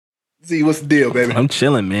Z, what's the deal, baby? I'm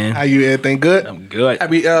chilling, man. How you? Everything good? I'm good.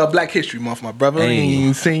 Happy Black History Month, my brother. Hey.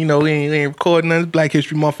 Ain't seen, we ain't recording nothing. Black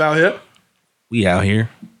History Month out here. We out here.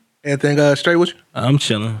 Everything straight with you? I'm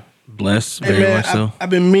chilling. Blessed, Hey, very man, much so. I've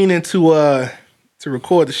been meaning to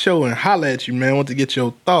record the show and holler at you, man. Want to get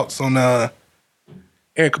your thoughts on Erykah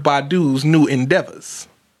Badu's new endeavors.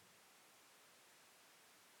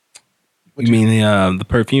 You mean the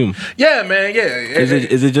perfume? Yeah, man. Yeah.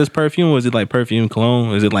 Is it just perfume, or is it like perfume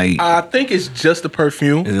cologne? Is it like I think it's just the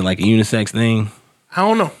perfume. is it like a unisex thing? I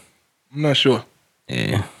don't know. I'm not sure.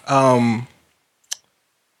 Yeah. For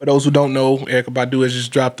those who don't know, Erykah Badu has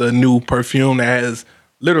just dropped a new perfume that has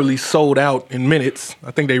literally sold out in minutes. I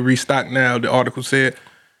think they restocked now. The article said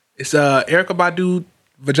it's Erykah Badu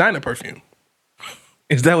vagina perfume.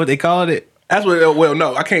 Is that what they called it? That's what. Well,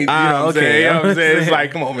 no, I can't. You know what I'm saying? You know what I'm saying? It's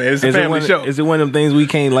like, come on, man. It's a family show. Is it one of them things we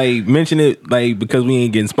can't like mention it like because we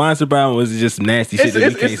ain't getting sponsored by them, or is it just nasty shit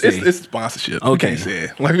that we can't say? It's sponsorship. Okay. We can't say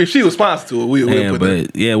it. Like if she was sponsored to it, we'll put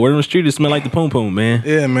but yeah, word on the street, it smell like the poom poom, man.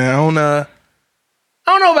 Yeah, man. I don't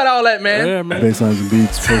know about all that, man. Yeah, man. Basslines and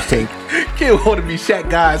beats, first take. Kid want to be Shaq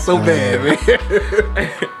guy so bad, man.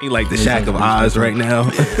 He like the Shaq of Oz right now.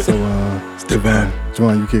 So, Javon,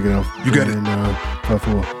 you kick it off. You got it. Part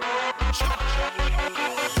 4.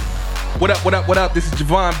 What up? This is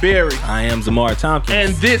Javon Berry. I am Zamar Tompkins.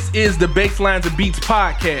 And this is the Basslines and Beats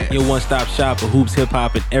podcast. Your one-stop shop for hoops,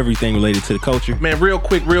 hip-hop, and everything related to the culture. Man, real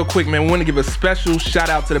quick, man. We want to give a special shout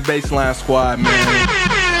out to the Bassline squad, man.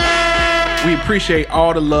 We appreciate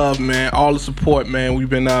all the love, man, all the support, man. We've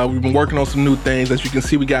been working on some new things. As you can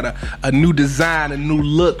see, we got a new design, a new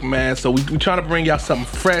look, man. So we trying to bring y'all something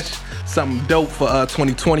fresh, something dope for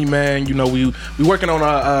 2020, man. You know, we working on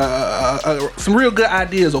some real good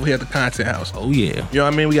ideas over here at the Content House. Oh yeah, you know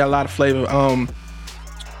what I mean? We got a lot of flavor.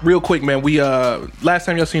 Real quick, man. We last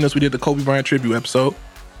time y'all seen us, we did the Kobe Bryant tribute episode.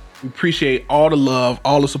 We appreciate all the love,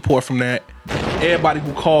 all the support from that. Everybody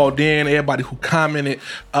who called in, everybody who commented.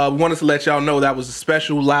 We wanted to let y'all know that was a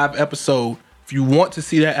special live episode. If you want to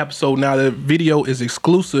see that episode now, the video is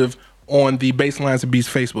exclusive on the Basslines and Beats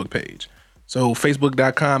Facebook page. So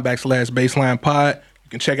facebook.com/BasslinePod. You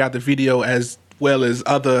can check out the video as well as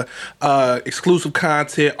other exclusive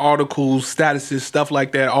content, articles, statuses, stuff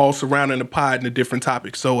like that, all surrounding the pod and the different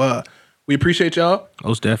topics. So we appreciate y'all.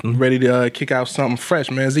 Most definitely. Ready to kick out something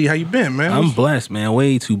fresh, man. Z, how you been, man? I'm blessed, man.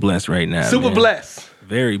 Way too blessed right now. Super man. blessed.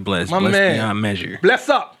 Very blessed. My blessed man. beyond measure. Bless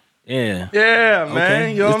up. Yeah. Yeah, man.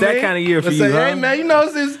 Okay. You know It's what I that mean? kind of year for Let's you, say, huh? Hey, man, you know,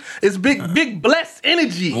 it's big blessed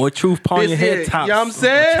energy. More truth upon your head tops. You know what I'm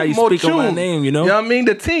saying? That's how you More speak on my truth. name, you know? You know what I mean?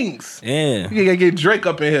 The tings. Yeah. You gotta get Drake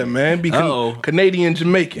up in here, man. Be Canadian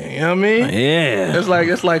Jamaican. You know what I mean? Yeah. It's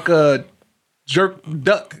like jerk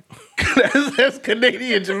duck. that's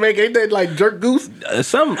Canadian Jamaican. Ain't that like jerk goose?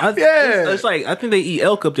 It's like I think they eat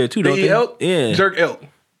elk up there too. Don't They eat elk? Yeah. Jerk elk.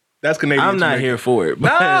 That's Canadian. I'm not Jamaican. here for it. Nah,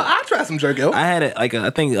 I'll try some jerk elk. I had I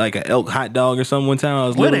think an elk hot dog or something one time. I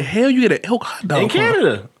was Where the little. hell you get an elk hot dog In from?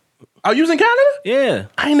 Canada. Oh, you was in Canada? Yeah.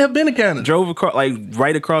 I ain't never been to Canada. Drove across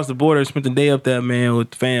right across the border. Spent the day up there, man,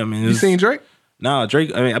 with the fam. And You seen Drake? Nah,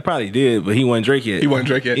 Drake. I mean, I probably did, but he wasn't Drake yet. He wasn't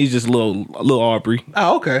Drake yet. He's just a little Aubrey.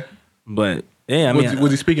 Oh, okay. But yeah, I mean,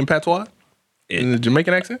 Was he speaking patois? In the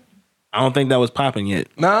Jamaican accent? I don't think that was popping yet.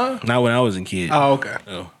 Nah. Not when I was a kid. Oh, okay.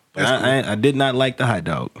 Oh. But That's cool. I did not like the hot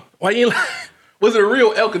dog. Why you like? Was it a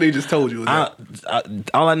real elk or they just told you?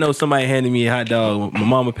 All I know, somebody handed me a hot dog. My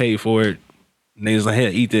mama paid for it. And they was like, "Here,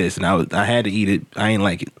 eat this," and I had to eat it. I ain't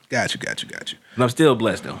like it. Got you. And I'm still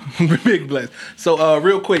blessed though. Big bless. So,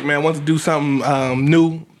 real quick, man, I want to do something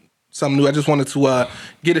new. I just wanted to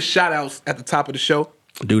get a shout out at the top of the show.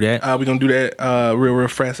 Do that. We're gonna do that real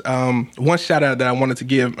fast. One shout out that I wanted to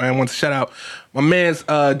give. I want to shout out my man's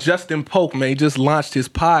Justin Polk, man. He just launched his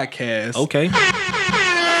podcast. Okay.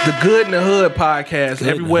 The Good in the Hood podcast. Good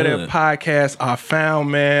Everywhere in the that Hood. podcasts are found,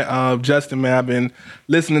 man. Justin, man, I've been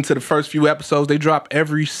listening to the first few episodes. They drop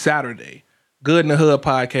every Saturday. Good in the Hood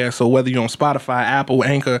podcast. So whether you're on Spotify, Apple,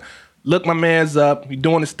 Anchor, look my man's up. He's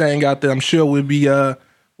doing his thing out there. I'm sure we'll be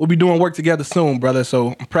doing work together soon, brother.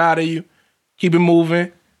 So I'm proud of you. Keep it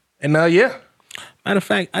moving. And yeah. Matter of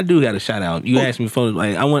fact, I do got a shout out. You asked me for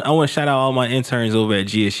I want to shout out all my interns over at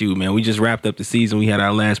GSU, man. We just wrapped up the season. We had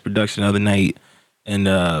our last production the other night, and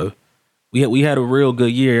we had a real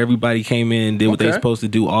good year. Everybody came in and did what they were supposed to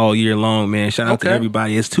do all year long, man. Shout out to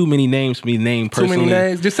everybody. It's too many names for me to name personally. Too many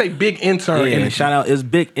names. Just say big intern energy. Shout out. It's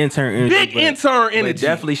big intern energy. Big intern energy. But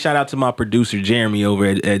definitely shout out to my producer Jeremy over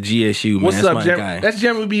at GSU, man. What's That's up, my Jeremy? guy. That's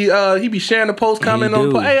Jeremy. He be sharing the post, commenting on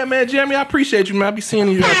the post. Hey, man, Jeremy, I appreciate you, man. I be seeing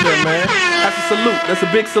you out there, man. That's a salute. That's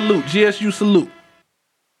a big salute. GSU salute.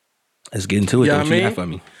 Let's get into it. You know What what I you mean? got for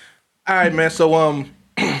me? All right, man. So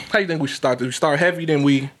How you think we should start this? We start heavy, then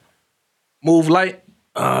we move light?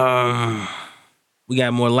 We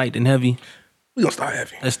got more light than heavy. We gonna start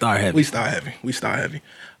heavy. Let's start heavy. We start heavy.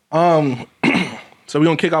 So we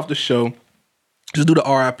gonna kick off the show. Just do the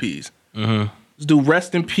RIPs. Let's do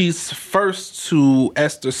rest in peace first to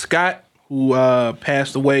Esther Scott, who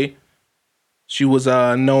passed away. She was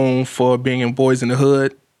known for being in Boys in the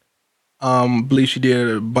Hood. I believe she did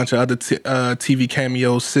a bunch of other TV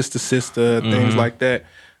cameos, Sister, things like that.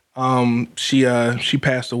 She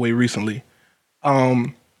passed away recently.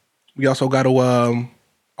 We also got to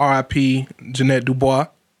RIP Jeanette Dubois.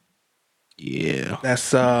 Yeah.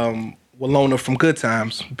 That's Walona from Good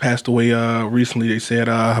Times, who passed away recently. They said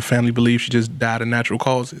her family believes she just died of natural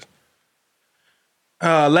causes.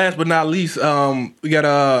 Last but not least, we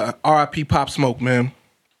got RIP Pop Smoke, man.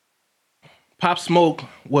 Pop Smoke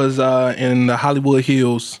was in the Hollywood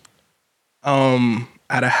Hills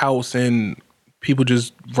at a house, and people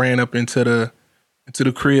just ran up into the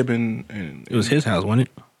crib, and It was his house, wasn't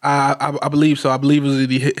it? I believe so. I believe it was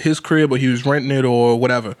either his crib or he was renting it or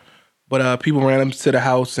whatever. But people ran up to the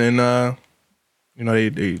house, and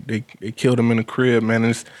they killed him in the crib, man.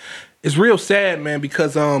 And it's real sad, man,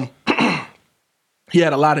 because he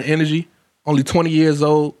had a lot of energy. Only 20 years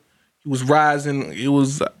old. He was rising. It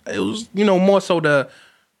was more so the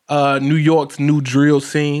New York's new drill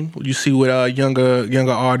scene. You see with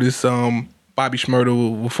younger artists, Bobby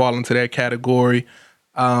Shmurda will fall into that category.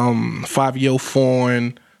 Fabio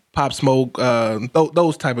Foreign, Pop Smoke,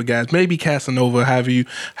 those type of guys. Maybe Casanova,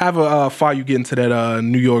 however far you get into that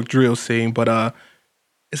New York drill scene. But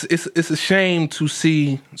it's a shame to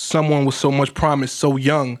see someone with so much promise so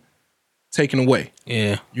young taken away.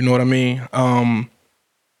 Yeah. You know what I mean?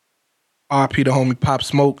 RP the homie Pop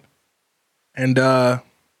Smoke. And I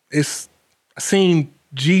seen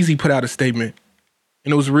Jeezy put out a statement.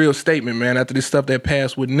 And it was a real statement, man. After this stuff that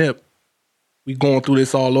passed with Nip, we going through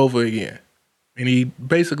this all over again. And he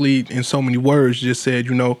basically, in so many words, just said,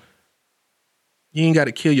 you ain't got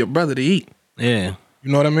to kill your brother to eat. Yeah.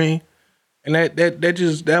 You know what I mean? And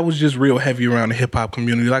that was just real heavy around the hip hop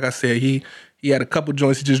community. Like I said, he had a couple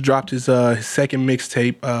joints. He just dropped his second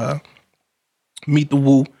mixtape, Meet the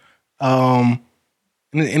Woo. And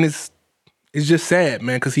it's just sad,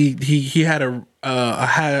 man, because he had a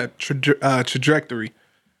high trajectory,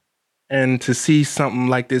 and to see something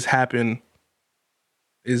like this happen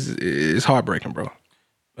is heartbreaking, bro.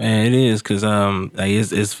 Man, it is, because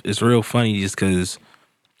it's real funny just because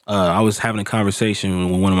I was having a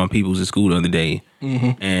conversation with one of my peoples at school the other day,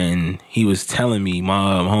 and he was telling me, my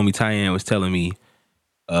homie Tyann was telling me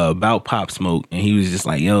about Pop Smoke, and he was just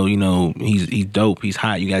like, yo, he's dope, he's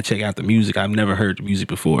hot, you gotta check out the music. I've never heard the music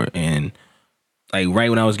before. And like right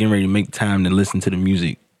when I was getting ready to make time to listen to the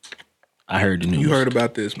music, I heard the news. You heard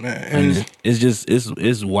about this, man. And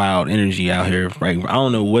it's wild energy out here. Right, I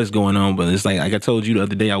don't know what's going on, but it's like I told you the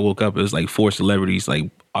other day, I woke up, it was like 4 celebrities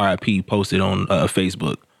like RIP posted on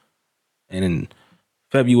Facebook. And in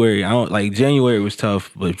February, January was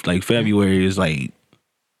tough, but like February is like,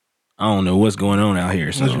 I don't know what's going on out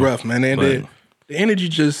here. So it's rough, man. The energy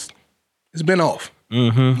it's been off.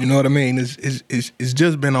 Mm-hmm. You know what I mean? It's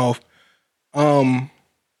just been off. And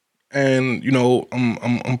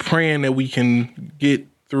I'm praying that we can get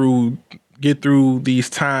through these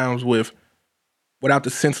times without the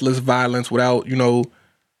senseless violence, without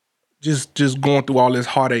just going through all this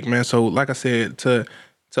heartache, man. So like I said, to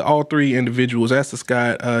all three individuals, Esther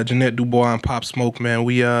Scott, Jeanette Dubois, and Pop Smoke, man,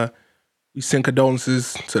 we send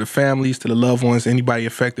condolences to the families, to the loved ones, anybody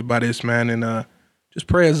affected by this, man, and just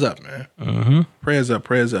prayers up, man. Mm-hmm. Prayers up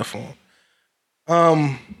for them.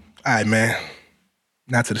 All right, man.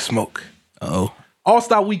 Not to the smoke. Uh-oh.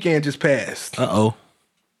 All-Star Weekend just passed. Uh-oh.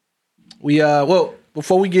 We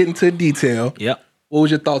before we get into detail, yep. What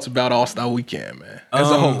was your thoughts about All-Star Weekend, man? As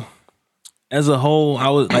a whole. As a whole,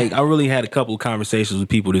 I really had a couple of conversations with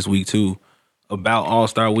people this week too about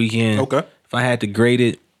All-Star Weekend. Okay. If I had to grade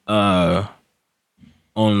it on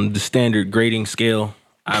the standard grading scale,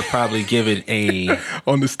 I'd probably give it a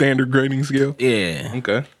on the standard grading scale. Yeah.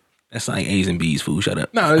 Okay. That's like A's and B's, fool. Shut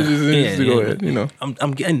up. No, it's just go ahead.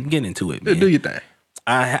 I'm getting into it, man. Do your thing.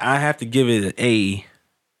 I have to give it an A.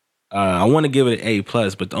 I want to give it an A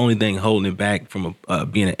plus, but the only thing holding it back from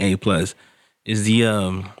being an A plus is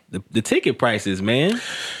the ticket prices, man.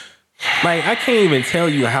 Like, I can't even tell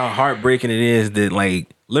you how heartbreaking it is that, like,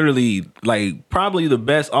 literally, like, probably the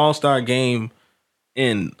best All-Star game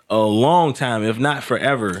in a long time, if not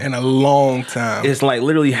forever. In a long time. It's like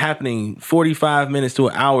literally happening 45 minutes to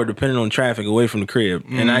an hour, depending on traffic, away from the crib.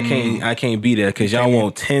 And I can't be there because y'all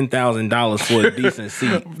want $10,000 for a decent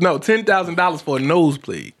seat. No, $10,000 for a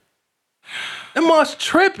nosebleed. That must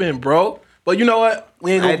tripping, bro. But you know what?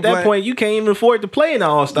 We ain't gonna At that point, you can't even afford to play in the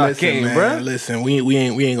All-Star game, man, bro. Listen, we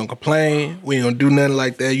ain't gonna complain. We ain't gonna do nothing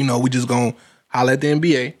like that. You know, we just gonna holler at the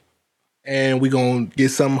NBA. And we gonna get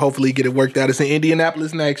something, hopefully get it worked out. It's in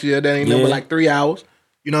Indianapolis next year. That ain't number like 3 hours.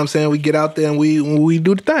 You know what I'm saying? We get out there and we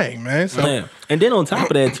do the thing, man. So Yeah. And then on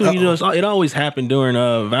top of that, too, you know, it always happened during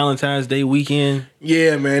Valentine's Day weekend.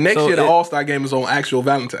 yeah, man. Next year the All-Star game is on actual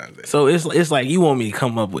Valentine's Day. So it's like you want me to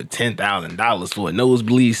come up with $10,000 for a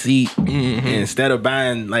nosebleed seat instead of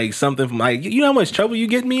buying like something from like, you know how much trouble you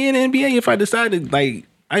get me in the NBA if I decided like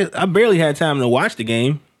I barely had time to watch the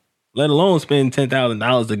game, let alone spend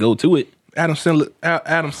 $10,000 to go to it. Adam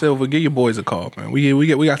Silver, give your boys a call, man. We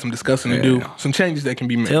got some discussing to do, some changes that can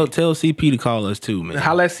be made. Tell CP to call us too, man.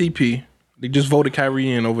 Holla at CP. They just voted Kyrie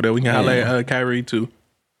in over there. We can holla at Kyrie too.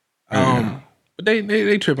 But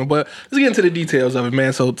they tripping. But let's get into the details of it,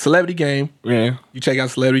 man. So Celebrity Game. Yeah, You check out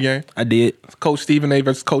Celebrity Game. I did. Coach Stephen A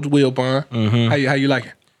versus Coach Will Bond. How you like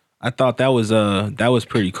it? I thought that was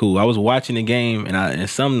pretty cool. I was watching the game and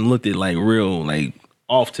something looked at like real like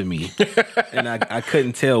off to me, and I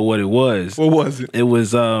couldn't tell what it was. What was it?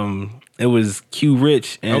 It was Q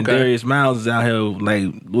Rich and Darius Miles is out here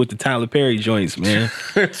like with the Tyler Perry joints, man.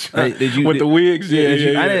 Like, the wigs?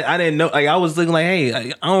 Yeah. I didn't know. Like I was looking like,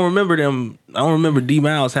 hey, I don't remember them. I don't remember D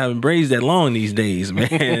Miles having braids that long these days, man.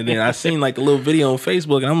 And then I seen like the little video on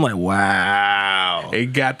Facebook, and I'm like, wow, They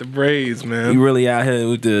got the braids, man. he really out here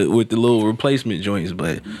with the little replacement joints.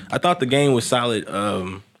 But I thought the game was solid.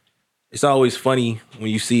 It's always funny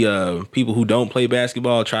when you see people who don't play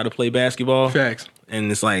basketball try to play basketball. Facts. And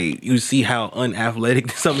it's like you see how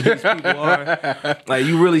unathletic some of these people are. Like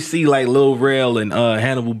you really see like Lil Rel and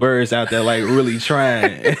Hannibal Buress out there like really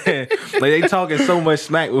trying. Like they talking so much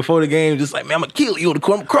smack before the game, just like, man, I'm gonna kill you on the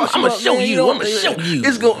court. I'm gonna show you. I'm gonna show you.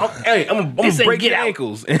 It's I'm gonna break your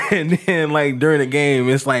ankles. And then like during the game,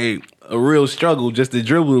 it's like a real struggle just to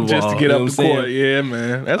dribble the ball. Just to get up the court. Yeah,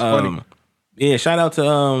 man. That's funny. Yeah, shout out to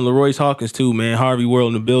Leroyce Hawkins too, man. Harvey World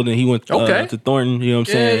in the building. He went to Thornton, you know what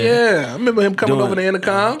I'm saying? Yeah. I remember him coming over the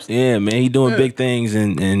intercoms. Yeah, man. He doing big things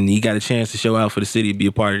and he got a chance to show out for the city, be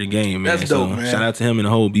a part of the game, man. That's dope, man. Shout out to him and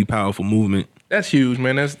the whole Be Powerful movement. That's huge,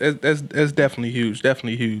 man. That's definitely huge.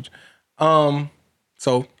 Definitely huge.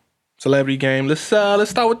 So Celebrity Game. Let's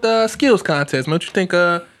start with the skills contest, man. What you think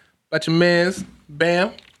about your man's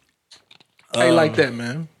Bam? How you like that,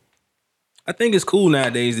 man? I think it's cool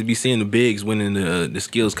nowadays to be seeing the bigs winning the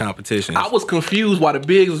skills competitions. I was confused why the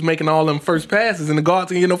bigs was making all them first passes and the guards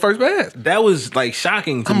didn't get no first pass. That was like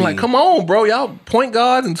shocking to me. I'm like, come on, bro, y'all point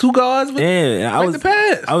guards and two guards. Yeah, the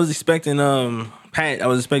pass. I was expecting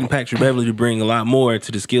Patrick Beverly to bring a lot more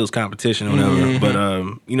to the skills competition or whatever. But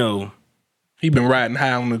you know, he been riding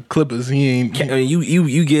high on the Clippers. He ain't. I mean,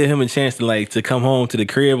 you give him a chance to come home to the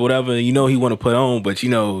crib, or whatever. You know he want to put on, but you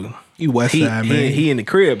know. He West Side, man. He in the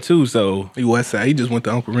crib too, so he West Side. He just went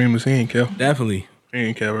to Uncle Remus. He ain't care. Definitely, he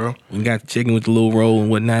ain't care, bro. We got the chicken with the little roll and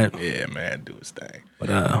whatnot. Yeah, man, do his thing. But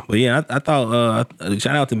yeah, I thought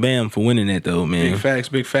shout out to Bam for winning that though, man.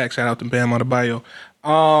 Big facts. Shout out to Bam Adebayo.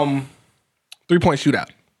 3-point shootout.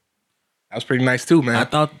 That was pretty nice too, man. I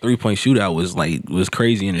thought the 3-point shootout was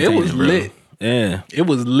crazy entertaining. It was lit. Yeah, it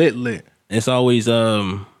was lit. It's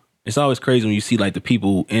always crazy when you see like the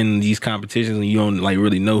people in these competitions and you don't like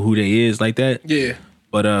really know who they is like that. Yeah.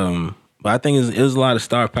 But I think it was a lot of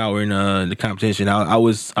star power in the competition. I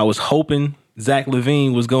was hoping Zach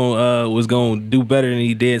LaVine was going to do better than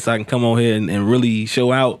he did, so I can come on here and really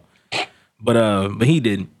show out. But he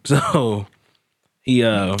didn't. So he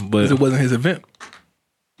but it wasn't his event.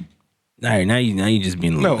 All right, now you just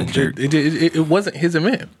being a jerk. It wasn't his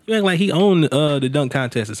event. You act like he owned the dunk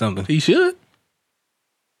contest or something. He should.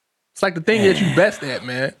 It's like the thing that you best at,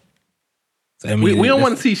 man. So, I mean, we don't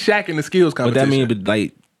want to see Shaq in the skills competition. What that mean? But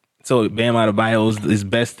like, so Bam Adebayo is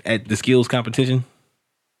best at the skills competition?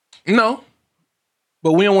 No,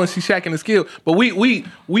 but we don't want to see Shaq in the skill. But we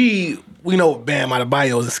know Bam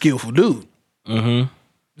Adebayo is a skillful dude. Mm-hmm.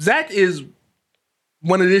 Zach is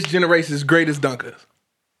one of this generation's greatest dunkers.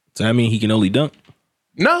 So I mean, he can only dunk?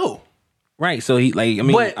 No. Right, so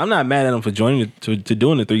I'm not mad at him for joining to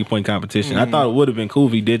doing the 3-point competition. I thought it would have been cool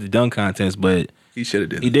if he did the dunk contest, but he should have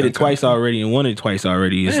did. He did it twice already and won it twice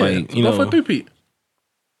already. It's like, you know, go for 3-peat.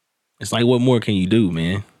 It's like, what more can you do,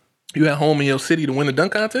 man? You at home in your city to win the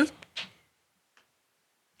dunk contest?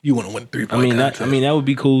 You want to win the 3-point contest? I mean, that would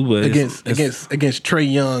be cool, but against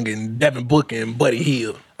Trae Young and Devin Booker and Buddy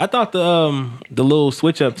Hield. I thought the little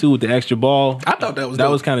switch up too with the extra ball. I thought that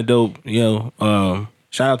was kind of dope. You know.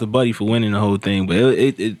 Shout out to Buddy for winning the whole thing, but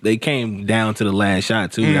they came down to the last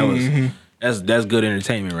shot too. That's good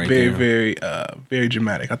entertainment right Very, there. very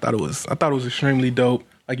dramatic. I thought it was extremely dope.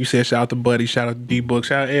 Like you said, shout out to Buddy, shout out to D-Book,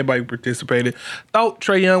 shout out to everybody who participated. Thought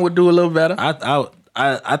Trae Young would do a little better.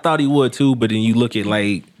 I thought he would too, but then you look at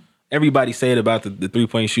like everybody said about the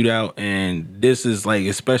 3-point shootout, and this is like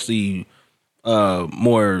especially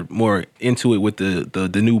more into it with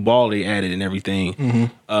the new ball they added and everything.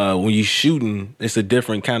 When you shooting, it's a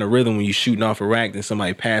different kind of rhythm when you shooting off a rack than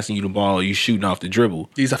somebody passing you the ball or you shooting off the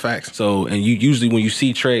dribble. These are facts. So, and you usually when you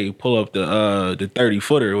see Trae pull up the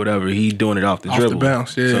 30-footer or whatever, he doing it off the dribble. The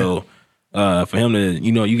bounce, yeah. So for him to,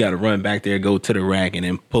 you got to run back there, go to the rack, and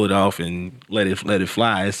then pull it off and let it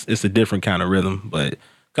fly. It's a different kind of rhythm. But a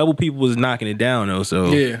couple people was knocking it down though.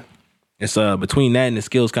 So yeah. It's between that and the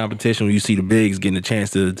skills competition when you see the bigs getting a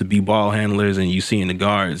chance to be ball handlers and you seeing the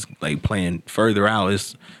guards like playing further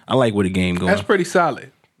out. I like where the game going. That's pretty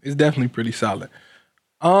solid. It's definitely pretty solid.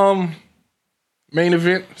 Main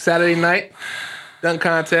event Saturday night dunk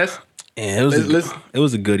contest. Yeah, it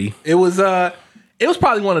was a goodie. It was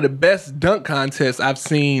probably one of the best dunk contests I've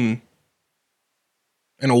seen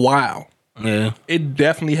in a while. Yeah, it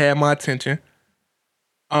definitely had my attention.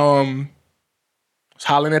 Was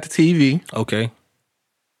hollering at the TV. Okay.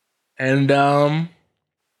 And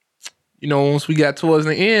once we got towards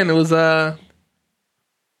the end, it was a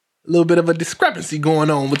little bit of a discrepancy going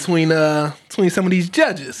on between some of these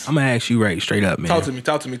judges. I'm gonna ask you right straight up, man. Talk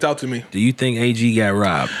to me. Do you think AG got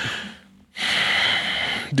robbed?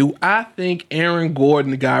 Do I think Aaron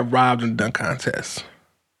Gordon got robbed in the dunk contest?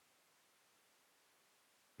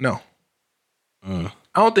 No. I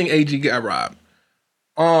don't think AG got robbed.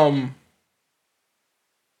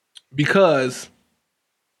 Because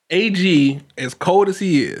AG, as cold as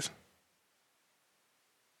he is,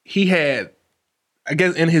 he had, I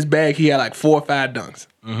guess in his bag, he had like 4 or 5 dunks.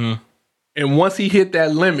 And once he hit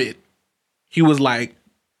that limit, he was like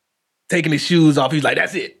taking his shoes off. He's like,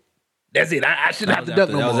 that's it. I shouldn't have to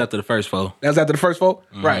dunk no more. That was after the first foul. That was after the first foul?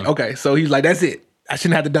 Right, okay. So he's like, that's it. I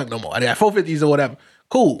shouldn't have to dunk no more. I got 450s or whatever.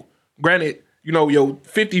 Cool. Granted, your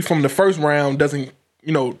 50 from the first round doesn't,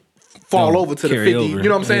 fall over to the 50. Over. You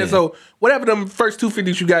know what I'm saying? Yeah. So whatever them first 2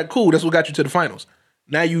 50s you got, cool. That's what got you to the finals.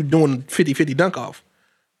 Now you doing 50-50 dunk off.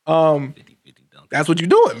 50-50 dunk. That's what you're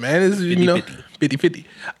doing, man. It's, 50-50.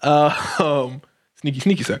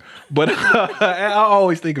 Sneaky, sir. But I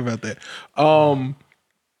always think about that.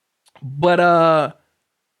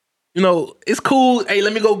 It's cool. Hey,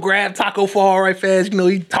 let me go grab Taco Fall right fast.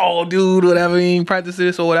 He tall dude, whatever. He ain't practice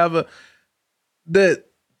this or whatever.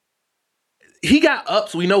 He got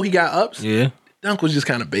ups. We know he got ups. Yeah. Dunk was just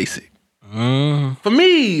kind of basic. For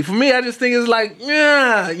me, I just think it's like,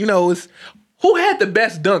 it's who had the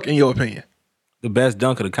best dunk in your opinion? The best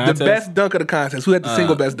dunk of the contest? The best dunk of the contest. Who had the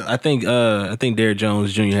single best dunk? I think Derrick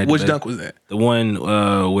Jones Jr. had Which dunk was that? The one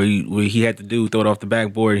where he had to throw it off the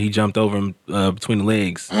backboard and he jumped over him between the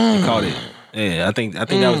legs and caught it. Yeah, I think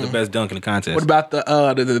that was the best dunk in the contest. What about the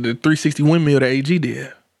 360 windmill that AG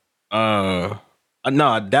did?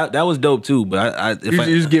 No, that was dope too. But I get an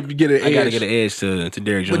edge. I gotta get an edge to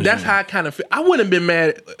Derrick Jones. But that's how I kind of feel. I wouldn't have been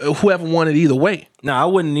mad at whoever won it either way. No, I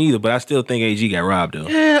wouldn't either. But I still think AG got robbed though.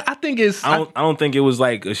 Yeah, I think it's. I don't think it was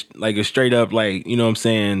like a straight up like what I'm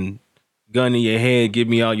saying, gun in your head, give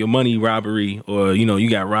me all your money robbery, or you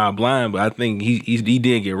got robbed blind. But I think he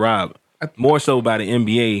did get robbed more so by the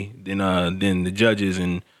NBA than the judges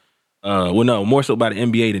and more so by the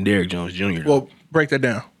NBA than Derrick Jones Jr. Well, break that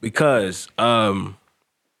down. Because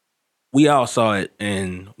we all saw it,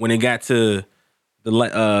 and when it got to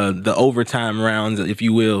the overtime rounds, if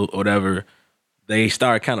you will, or whatever, they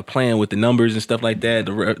started kind of playing with the numbers and stuff like that.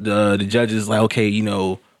 The judges like, okay,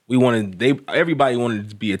 everybody wanted it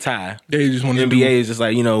to be a tie. They just wanted NBA is just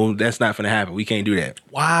like, that's not gonna happen. We can't do that.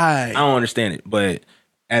 Why? I don't understand it, but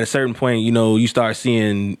at a certain point, you start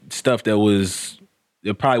seeing stuff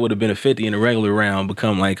it probably would have been a 50 in a regular round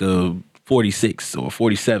become like a 46 or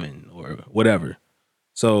 47 or whatever.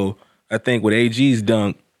 So I think with AG's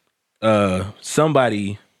dunk,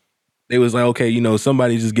 somebody, they was like, okay,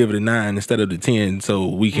 somebody just give it a 9 instead of the 10 so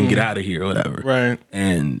we can get out of here or whatever. Right.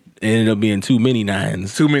 And it ended up being too many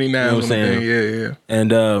 9s. Too many 9s. You know what I'm saying? Yeah.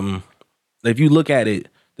 And if you look at it,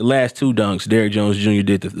 the last 2 dunks, Derrick Jones Jr.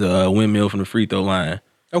 did the windmill from the free throw line.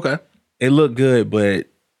 Okay. It looked good, but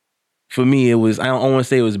for me, it was, I don't want to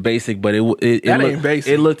say it was basic, but ain't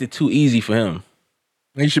basic. It looked too easy for him.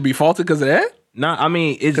 He should be faulted because of that? No, I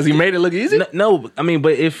mean, because he made it look easy? No, I mean,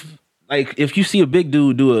 but if you see a big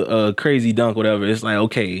dude do a crazy dunk, whatever, it's like,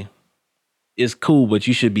 okay, it's cool, but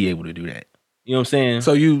you should be able to do that. You know what I'm saying?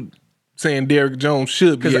 So you saying Derrick Jones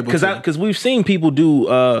should be able to? Because we've seen people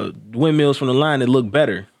do windmills from the line that look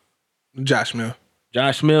better. Josh Mill.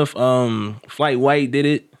 Josh Smith, Flight White did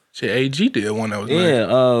it. Shit, AG did one that was nice.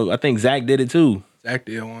 Yeah, I think Zach did it too. Zach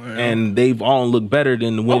did one. Yeah. And they've all looked better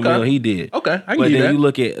than the windmill he did. Okay, I can But give you then that. you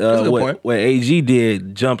look at That's a good point. what AG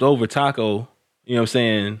did, jumped over Taco. You know what I'm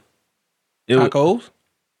saying? Tacos?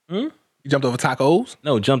 Hmm? You jumped over tacos?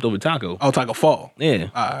 No, jumped over Taco. Oh, Taco Fall. Yeah,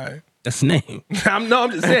 All right. that's the name. I'm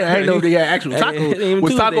just saying. I didn't know they had actual tacos.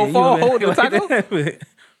 Was Taco Fall holding the taco?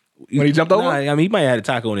 When he jumped over? Nah, I mean, he might have had a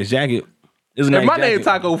taco in his jacket. It's a If nice my name jacket.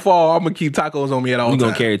 Taco Fall, I'm going to keep tacos on me at all We times.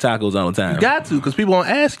 gonna carry tacos all the time. Got to, because people won't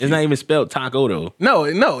ask you. It's not even spelled taco though. No,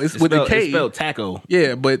 it's with spelled, the K. It's spelled taco.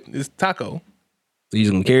 Yeah, but it's taco. So you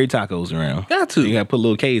just gonna carry tacos around. Got to. You gotta put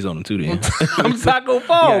little K's on them too. Then I'm Taco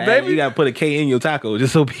Fall, You baby. gotta put a K in your taco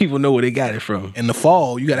just so people know where they got it from. In the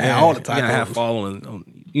fall, you got to have all the tacos. You gotta have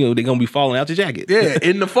falling. You know they're gonna be falling out your jacket. Yeah,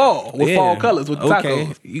 in the fall with Yeah. fall colors with the Okay,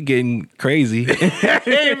 tacos. you getting crazy.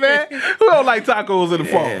 Hey man, who don't like tacos in the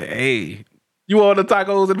fall? Hey, You want the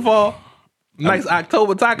tacos in the fall? Nice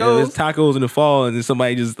October yeah, there's tacos. tacos in the fall, and then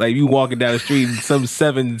somebody just like you walking down the street, and some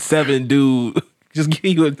 7'7" dude just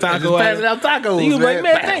give you a taco. Just passing out tacos. You like,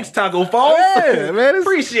 man, thanks, Taco Fall. Yeah, man, it's-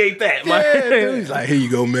 Appreciate that, man. Yeah, dude. He's like, here you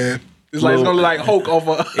go, man. It's like it's gonna look like Hulk off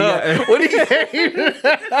of what do you say?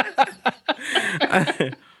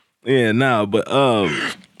 Yeah, no, but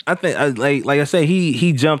I think like I said,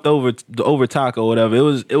 he jumped over Taco, whatever.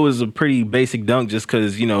 It was a pretty basic dunk, just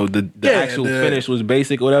because the Yeah, actual finish was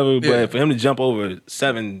basic, whatever. Yeah. But for him to jump over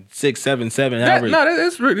 7'6", 7'7", however,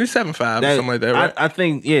 That's really 7'5" or something like that, right? I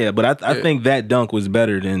think but I think that dunk was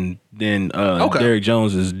better than Derrick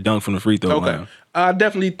Jones's dunk from the free throw Okay. line. I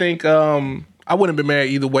definitely think I wouldn't have been mad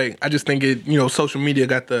either way. I just think it, social media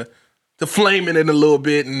got the flaming it a little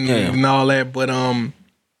bit and all that. But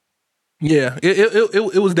yeah,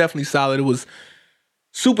 it was definitely solid. It was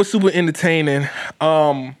super, super entertaining.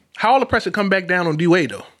 How all the pressure come back down on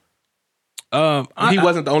D-Wade though? He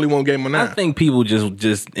wasn't the only one game on I that. think people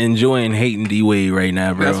just enjoying hating D-Wade right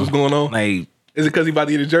now, bro. That's what's going on? Like, Is it because he about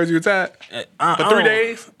to get his jersey retired? I For 3 don't-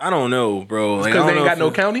 days? I don't know, bro. Like, Because I they don't ain't know got if no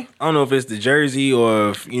it- county? I don't know if it's the jersey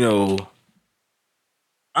or if,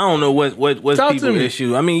 I don't know what's Talk to people's me.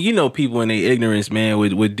 issue. I mean, people in their ignorance, man,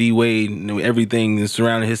 with D Wade and everything that's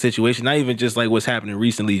surrounding his situation. Not even just like what's happening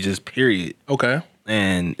recently, just period. Okay.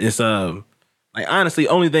 And it's like honestly,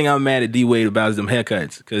 only thing I'm mad at D Wade about is them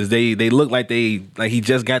haircuts because they look like he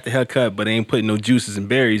just got the haircut, but they ain't putting no juices and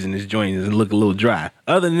berries in his joints and look a little dry.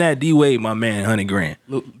 Other than that, D Wade, my man, $100,000.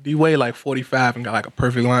 Look, D-Wade like 45 and got like a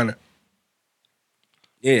perfect liner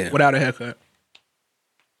Yeah, without a haircut.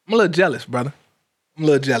 I'm a little jealous, brother. I'm a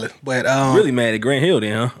little jealous, but really mad at Grant Hill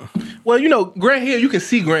then, huh? well, Grant Hill, you can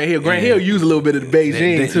see Grant Hill. Grant Hill use a little bit of the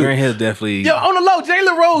Beijing too. Grant Hill definitely. Yo, on the low,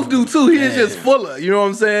 Jalen Rose do too. He is just fuller. You know what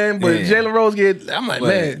I'm saying? But Yeah. Jalen Rose I'm like,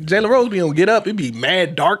 man, Jalen Rose be on get up. It be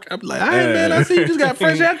mad dark. I'm like, all right, man, I see you just got a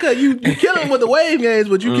fresh haircut. You killing with the wave games,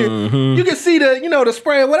 but you can see the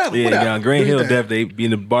spray or whatever. Yeah, whatever. yeah, Grant Do Hill your thing. definitely be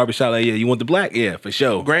in the barbershop like, yeah, you want the black? Yeah, for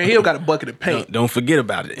sure. Grant Hill got a bucket of paint. Don't forget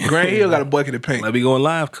about it. Grant Hill got a bucket of paint. Let me going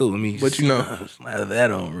live, cool. Let me But slide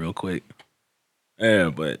that on real quick.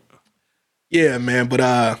 Yeah, but Yeah, man. But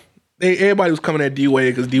everybody was coming at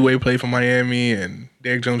D-Wade because D-Wade played for Miami and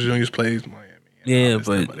Derrick Jones Jr. plays Miami. Yeah, All this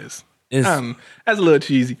but stuff like this. it's That's a little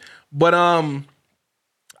cheesy. But I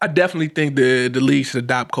definitely think the league should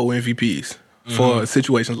adopt co-MVPs for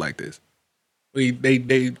situations like this.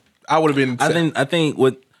 I would have been. I think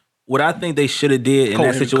what I think they should have did in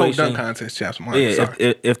that situation. Co-dunk contest chaps. Yeah,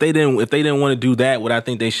 if they didn't want to do that, what I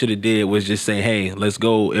think they should have did was just say, hey, let's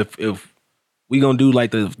go. If we gonna do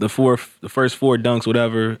like the first 4 dunks,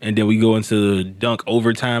 whatever, and then we go into dunk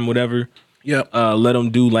overtime, whatever. Yep. Let them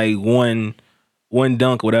do like one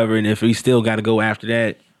dunk, whatever, and if we still got to go after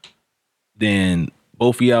that, then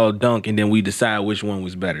both of y'all dunk, and then we decide which one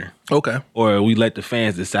was better, Okay. or we let the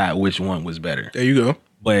fans decide which one was better. There you go.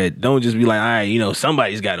 But don't just be like, all right,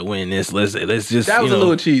 somebody's got to win this. Let's just. That was a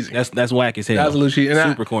little cheesy. That's whack as hell. That was a little cheesy.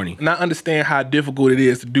 And Super corny. And I understand how difficult it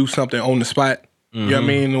is to do something on the spot. You know what I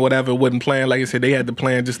mean? Whatever, wasn't planned. Like I said, they had the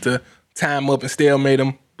plan just to time up and stalemate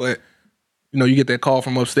them. But, you get that call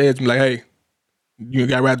from upstairs and be like, hey, you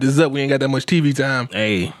got to wrap this up. We ain't got that much TV time.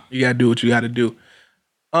 Hey, You got to do what you got to do.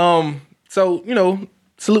 So,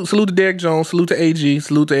 salute to Derrick Jones, salute to AG,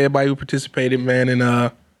 salute to everybody who participated, man. And you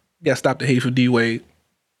got to stop the hate for D-Wade.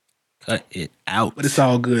 cut it out. But it's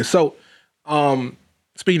all good. So,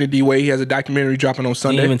 speaking of D-Wade, he has a documentary dropping on Didn't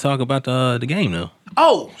Sunday. even talk about the game though.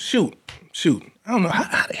 Oh, shoot. I don't know.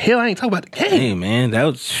 How the hell I ain't talk about the game? Hey man, that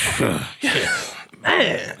was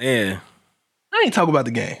Man, yeah. I ain't talk about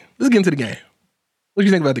the game. Let's get into the game. What do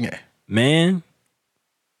you think about the game? Man,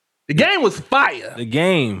 The game was fire. the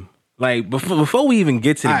game Like before we even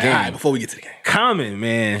get to the game. All right, before we get to the game. Common,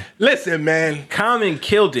 man. Listen, man. Common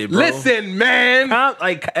killed it, bro. Listen, man.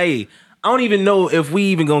 Hey, I don't even know if we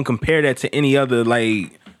even gonna compare that to any other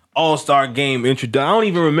like All-Star game introduction. I don't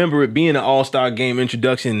even remember it being an All-Star game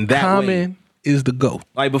introduction that way. Common is the GOAT.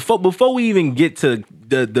 Like before we even get to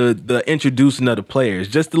the introducing of the players,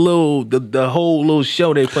 just the whole little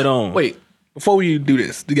show they put on. Wait, before we do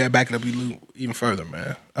this, you gotta back it up even further,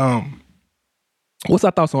 man. What's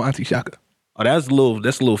our thoughts on Auntie Shaka? Oh, that's a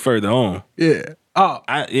little further on. Yeah. Oh,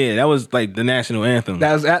 that was like the national anthem. okay.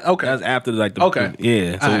 That was after like the okay.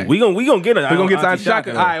 Yeah. So right. we gonna get it. We're gonna get to Auntie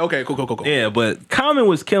Shaka. All right, okay, cool. Yeah, but Common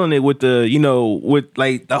was killing it with with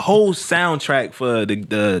like the whole soundtrack for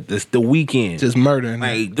the weekend. Just murdering.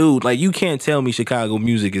 Like, dude, like you can't tell me Chicago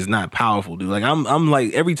music is not powerful, dude. Like I'm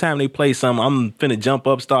like every time they play something, I'm finna jump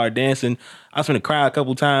up, start dancing. I was finna cry a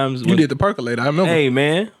couple times. You did the percolator, I remember. Hey,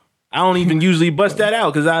 man. I don't even usually bust that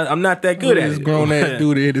out because I'm not that good at it. This grown ass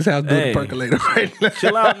dude in his house doing the percolator right now.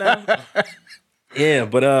 Chill out now. Yeah,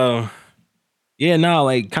 but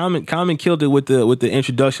like Common killed it with the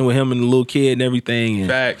introduction with him and the little kid and everything. And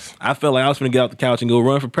Facts. I felt like I was gonna get off the couch and go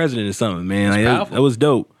run for president or something, man. Like, that was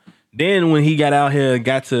dope. Then when he got out here,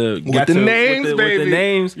 got the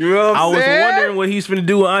names, you know what I'm I saying? was wondering what he's finna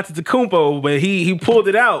do with Antetokounmpo, but he pulled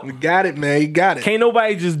it out. You got it, man. You got it. Can't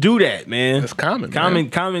nobody just do that, man. That's Common.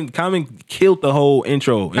 Common killed the whole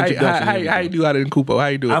introduction. How you do out in Kupo? How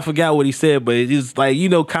you do it? I forgot what he said, but it's like,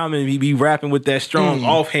 Common, he be rapping with that strong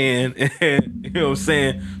offhand. You know what I'm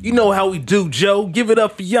saying? You know how we do, Joe. Give it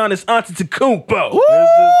up for Giannis Antetokounmpo.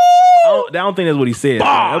 I don't think that's what he said.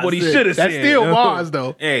 Bars, that's what he should have said. That's still bars,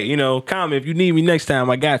 though. Hey, Common, if you need me next time,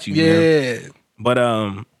 I got you, yeah.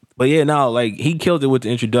 man. But yeah, no, like he killed it with the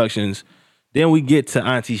introductions. Then we get to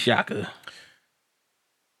Auntie Shaka.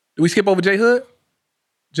 Did we skip over J Hood?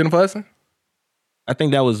 Jennifer Hudson? I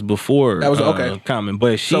think that was before that was okay. Common,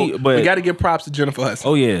 but we got to give props to Jennifer Hudson.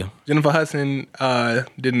 Oh yeah, Jennifer Hudson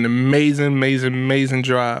did an amazing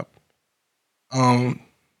job.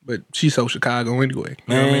 But she's so Chicago anyway.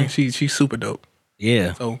 You know what I mean? She's super dope.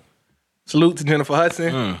 Yeah. So salute to Jennifer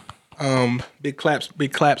Hudson. Big claps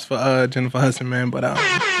for Jennifer Hudson, man. But let's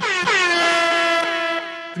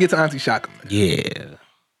get to Auntie Shaka, man. Yeah.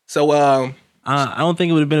 So I don't think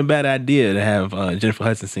it would have been a bad idea to have Jennifer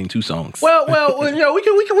Hudson sing 2 songs. Well,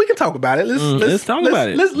 we can talk about it. Let's talk about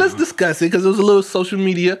it. Let's discuss it because there was a little social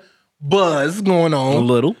media buzz going on. A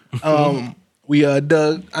little. We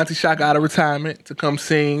dug Auntie Shaka out of retirement to come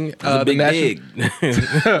sing the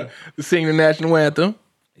national anthem.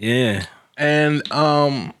 Yeah. And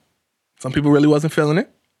some people really wasn't feeling it.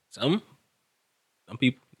 Some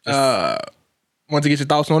people want to get your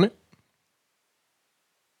thoughts on it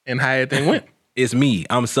and how everything went. It's me.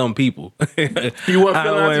 I'm some people. You weren't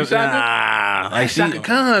feeling Auntie Shaka? Nah, like Shaka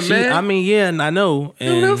Khan, man. I mean, yeah, and I know.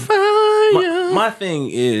 And my thing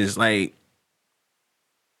is like,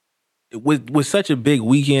 with such a big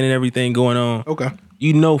weekend and everything going on, okay,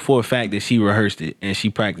 for a fact that she rehearsed it and she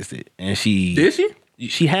practiced it and she did she?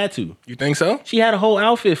 She had to. You think so? She had a whole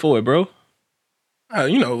outfit for it, bro.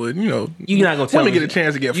 You're not gonna tell me. Get a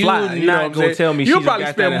chance to get fly. You're not gonna tell me. You probably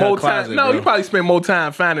spend more time. No, you probably spend more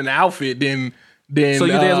time finding the outfit than. So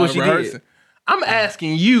you think that's what she rehearsing. Did? I'm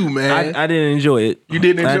asking you, man. I didn't enjoy it. You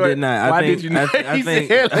didn't enjoy it? I did not. Why did you not? I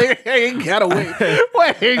think. Hey, gotta wait.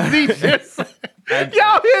 Wait, Z just.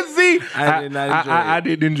 Y'all hear Z? I did not enjoy it. I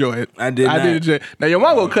didn't enjoy it. I did enjoy it. Now, your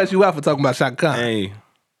mom will cut you out for talking about Shaka Khan. Hey.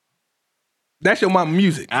 That's your mama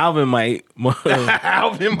music. Alvin might.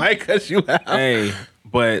 Alvin might cut you out. Hey.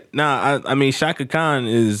 But, I mean, Shaka Khan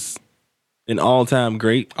is an all-time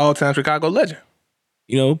great. All-time Chicago legend.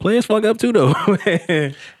 Players fuck up too, though.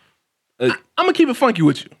 I'm gonna keep it funky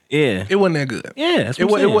with you. Yeah, it wasn't that good. Yeah, that's it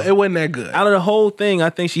wasn't that good. Out of the whole thing,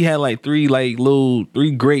 I think she had like three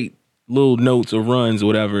great little notes or runs or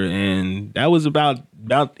whatever, and that was about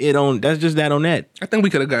it on. That's just that on that. I think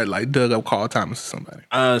we could have got like dug up Carl Thomas or somebody.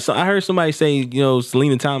 So I heard somebody say,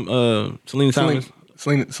 Selena Thomas. Selena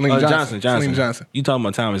Johnson. You talking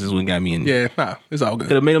about Thomas is what got me in. Yeah, nah, it's all good.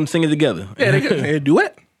 Could have made them sing it together. Yeah, they could do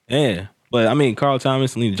it. Yeah, but I mean, Carl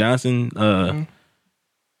Thomas, Selena Johnson.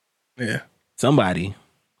 Yeah. Somebody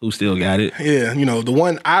who still got it. Yeah, the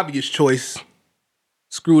one obvious choice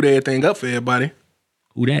screwed everything up for everybody.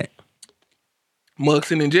 Who that?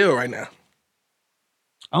 Muggs in jail right now.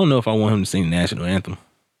 I don't know if I want him to sing the national anthem.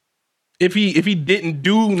 If he didn't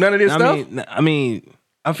do none of this stuff? I mean,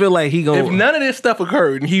 I feel like he gonna. If none of this stuff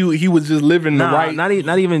occurred and he was just living the right. Not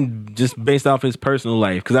even just based off his personal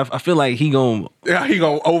life, because I feel like he gonna. Yeah, he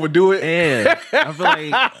gonna overdo it. Yeah, I feel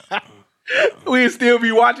like. We we'd still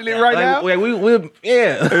be watching it right now. Like we like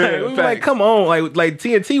facts. come on, like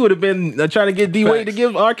TNT would have been trying to get D Wade to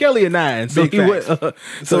give R. Kelly a 9, so Big he would, facts.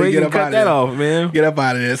 so he get can up cut outta that there. off, man. Get up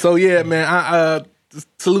out of there. So yeah, man. I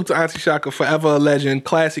salute to Auntie Shaka, forever a legend,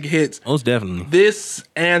 classic hits. Most definitely. This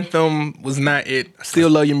anthem was not it. I still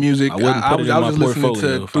love your music. I wouldn't put it in I my was just listening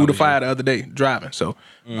portfolio to if I Through the was Fire you. the other day driving. So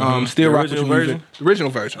still The rock with your original music. version? The original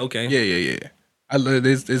version. Okay. Yeah. I love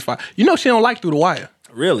this. It's fine. You know she don't like Through the Wire.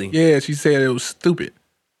 Really? Yeah, she said it was stupid,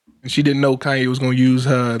 and she didn't know Kanye was gonna use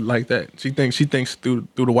her like that. She thinks Through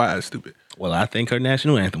the Wire is stupid. Well, I think her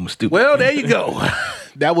national anthem was stupid. Well, there you go.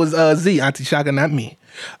 That was Z, Auntie Shaka, not me.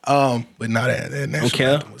 But no, that national Okay.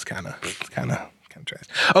 anthem was kind of trash.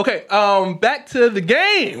 Okay, back to the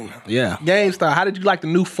game. Yeah. Game style. How did you like the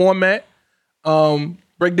new format?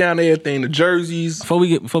 Break down everything, the jerseys. Before we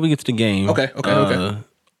get to the game, Okay.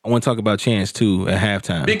 I want to talk about Chance too at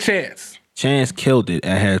halftime. Big Chance. Chance killed it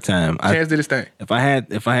at halftime. Chance did his thing. If I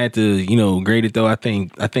had to, grade it though, I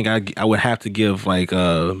think I would have to give like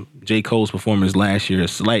J. Cole's performance last year a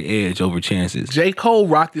slight edge over Chance's. J. Cole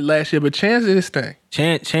rocked it last year, but Chance did his thing.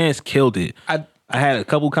 Chance killed it. I had a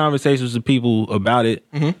couple conversations with people about it.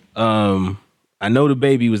 I know the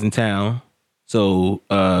baby was in town, so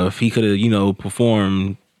if he could have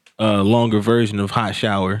performed a longer version of Hot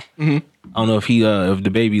Shower. I don't know if if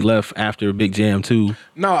the baby left after Big Jam too.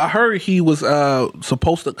 No, I heard he was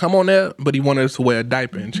supposed to come on there, but he wanted us to wear a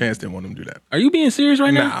diaper, and Chance didn't want him to do that. Are you being serious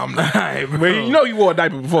right now? Nah, I'm not. Alright, bro. Well, you know you wore a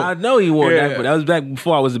diaper before. I know he wore a Yeah. diaper. That was back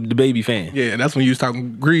before I was the baby fan. Yeah, that's when you was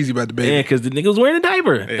talking greasy about the baby. Yeah, because the nigga was wearing a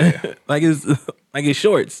diaper. Yeah. like his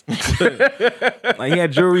shorts. Like he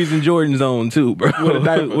had Juries and Jordans on too, bro.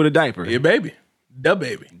 With a diaper. Yeah, baby. The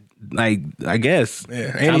baby. Like, I guess.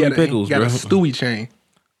 Yeah. And Tommy he had Pickles, he got bro. a Stewie chain.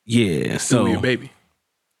 Yeah. Stewie, So baby.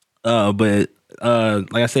 but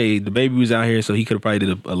like I say, the baby was out here, so he could have probably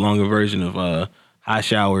did a longer version of Hot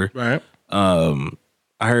Shower. Right.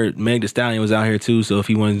 I heard Meg Thee Stallion was out here too, so if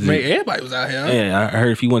he wanted to Man, everybody was out here. Huh? yeah, I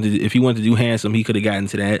heard if he wanted to do Handsome, he could have gotten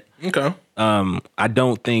to that. Okay. I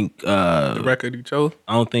don't think The record you chose.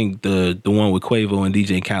 I don't think the one with Quavo and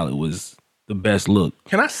DJ Khaled was the best look.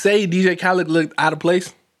 Can I say DJ Khaled looked out of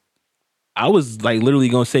place? I was like literally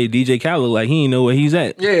gonna say DJ Khaled like he didn't know where he's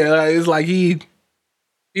at. Yeah, it's like he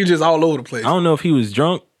just all over the place. I don't know if he was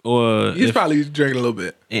drunk or He's if, probably drinking a little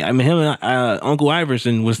bit. I mean him and Uncle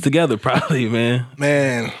Iverson was together probably, man.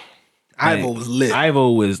 Man, Ivo Like, was lit.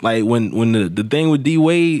 Ivo was like when the thing with D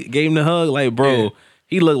Wade gave him the hug, like bro, Yeah.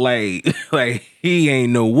 he looked like he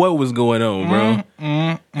ain't know what was going on, bro.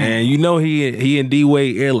 And he and D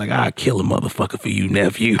Wade air like I'll kill a motherfucker for you,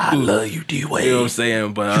 nephew. I love you, D Wade. You know what I'm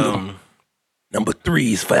saying? But Number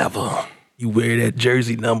 3's forever. you wear that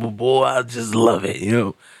jersey number, boy, I just love it, you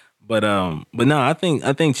know. But no, I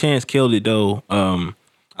think Chance killed it though.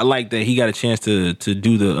 I like that he got a chance to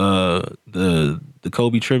do the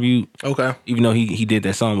Kobe tribute. Okay. Even though he did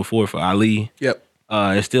that song before for Ali. Yep.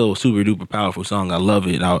 It's still a super duper powerful song. I love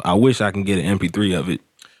it. I wish I can get an MP3 of it.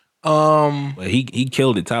 But he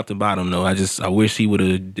killed it top to bottom though. I wish he would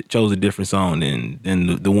have chose a different song than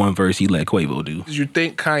the one verse he let Quavo do. Did you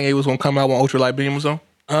think Kanye was gonna come out when Ultralight Beam was on?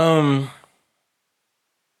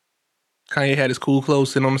 Kanye had his cool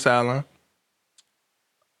clothes sitting on the sideline.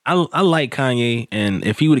 I like Kanye, and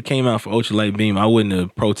if he would have came out for Ultralight Beam, I wouldn't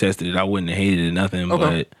have protested it. I wouldn't have hated it, nothing.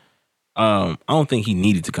 Okay. But I don't think he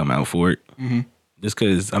needed to come out for it. Just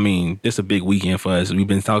because, I mean, this a big weekend for us. We've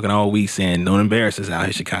been talking all week saying, don't embarrass us out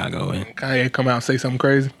in Chicago. And Kanye come out and say something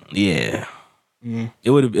crazy. yeah. It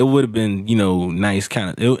would have been, nice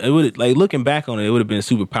kind of, it would like looking back on it would have been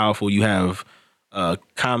super powerful. You have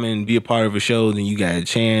Common be a part of a show, then you got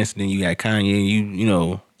Chance, then you got Kanye,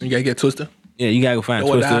 you gotta get Twister. yeah, you gotta go find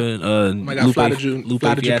Throw it Twister, Might gotta fly to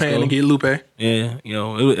Japan Fiasco. and get Lupe. Yeah,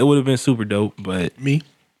 it would have been super dope, but Me.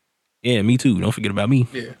 yeah, me too. Don't forget about me.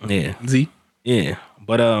 Yeah. Z. Yeah.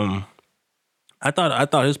 But I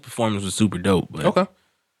thought his performance was super dope. But Okay.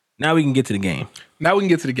 now we can get to the game. Now we can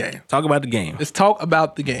get to the game. Talk about the game. Let's talk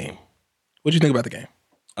about the game. What you think about the game?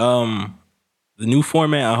 The new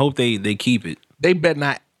format, I hope they keep it. They better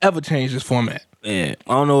not ever change this format. Yeah.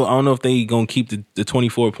 I don't know if they gonna keep the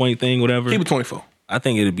 24-point thing, whatever. Keep it 24. I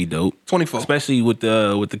think it'd be dope. 24. Especially with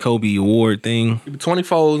the Kobe Award thing. Keep it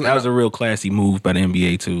 24. That was a real classy move by the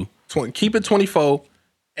NBA too. Keep it 24,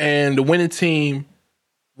 and the winning team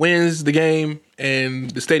wins the game, and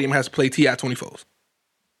the stadium has to play TI 24s.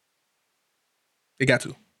 They got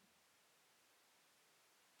to.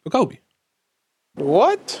 For Kobe.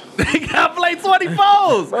 What? They got to play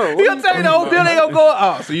 24s. He gonna tell you the whole building ain't gonna go.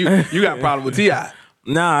 Oh, so you got a problem with TI.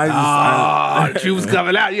 Nah, I She was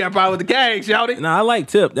coming out. You got a problem with the gang, shouty? Nah, I like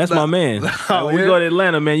Tip. That's my man. When we yeah? go to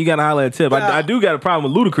Atlanta, man, you gotta holler at Tip. I do got a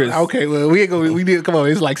problem with Ludacris. Okay, well, we ain't gonna. We did. Come on,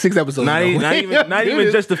 it's like 6 episodes. Not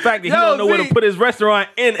even just the fact that he don't know where to put his restaurant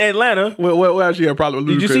in Atlanta. What else you have a problem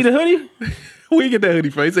with Ludacris? Did you see the hoodie? Where you get that hoodie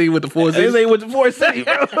from? He said he went to Four City. He say with the 4 City,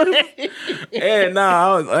 bro. And nah,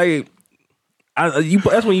 I was like,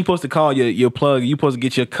 that's when you supposed to call your plug. You supposed to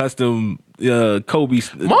get your custom Kobe.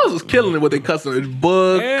 Mars was killing it with their custom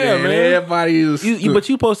book. Yeah, and man. everybody was. But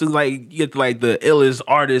you supposed to like get like the illest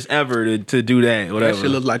artist ever to do that. Whatever. That shit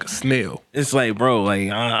looked like a snail. It's like, bro, like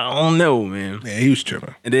I don't know, man. Yeah, he was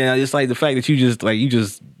tripping. And then it's like the fact that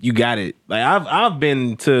you got it. Like I've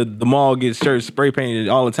been to the mall, get shirts spray painted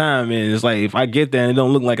all the time, and it's like if I get there and it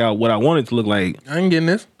don't look like what I want it to look like, I ain't getting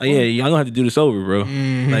this. like, yeah, y'all gonna have to do this over, bro.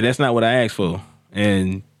 Like that's not what I asked for.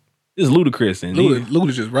 And it's Ludacris and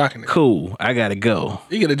Luda's just rocking it. cool. I gotta go.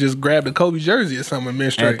 He could have just grabbed a Kobe jersey or something and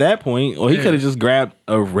been straight. At that point, or he could have just grabbed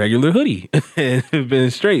a regular hoodie and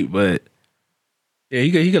been straight. But yeah,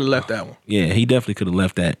 he could have left that one. yeah, he definitely could have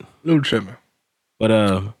left that. Luda tripping. But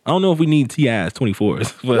I don't know if we need T.I.'s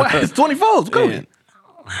 24s. But, What? It's 24s. Cool. yeah.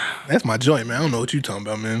 That's my joint, man. I don't know what you talking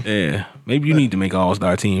about, man. Yeah, maybe you need to make an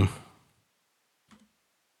all-star team.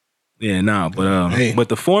 Yeah, nah, but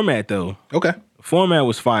the format though, Okay. the format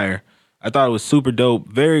was fire. I thought it was super dope,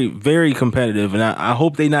 very, very competitive, and I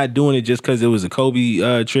hope they not doing it just because it was a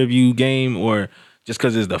Kobe tribute game or just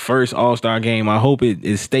because it's the first All-Star game. I hope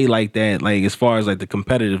it stay like that, like as far as like the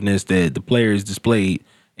competitiveness that the players displayed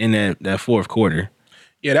in that fourth quarter.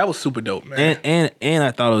 Yeah, that was super dope, man. And I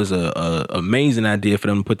thought it was a amazing idea for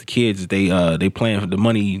them to put the kids that they playing for the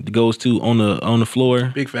money goes to on the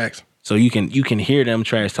floor. Big facts. So you can hear them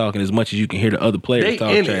trash talking as much as you can hear the other players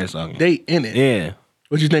trash talking. They in it. Yeah.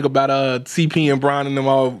 What you think about CP and Bron and them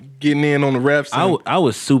all getting in on the refs? I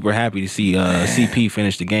was super happy to see CP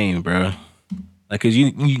finish the game, bro. Like, cause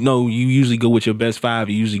you know you usually go with your best five.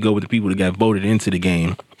 You usually go with the people that got voted into the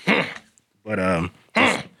game. But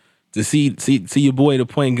to see your boy, the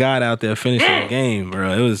point guard, out there finishing the game,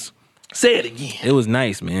 bro, it was. Say it again. It was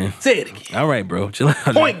nice, man. Say it again. All right, bro. Chill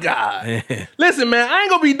out. Point guard. Yeah. Listen, man, I ain't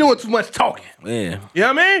gonna be doing too much talking. Yeah. You know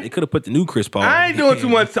what I They mean? could have put the new Chris Paul. I ain't doing too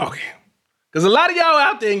much talking. Because a lot of y'all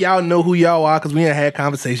out there, and y'all know who y'all are because we ain't had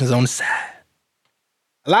conversations on the side.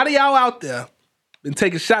 A lot of y'all out there been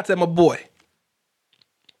taking shots at my boy.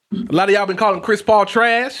 A lot of y'all been calling Chris Paul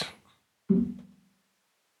trash.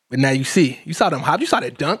 But now you saw them hop. You saw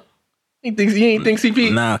that dunk. You ain't think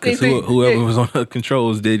CP? Nah, because whoever was on the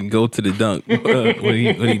controls didn't go to the dunk when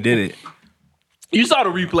he did it. You saw the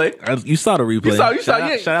replay. You saw the replay. You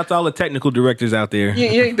saw. Shout out to all the technical directors out there. You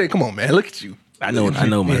ain't think, come on, man. Look at you. I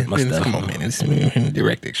know my stuff. Come on, man. It's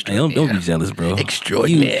direct Hey, extraordinaire. don't be jealous, bro.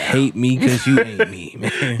 Extraordinaire. You hate me because you hate me,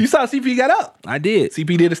 man. You saw CP got up. I did.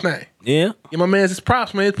 CP did his thing. Yeah. Give my man his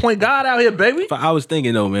props, man. Point God out here, baby. I was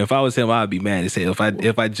thinking though, man, if I was him, I'd be mad as hell.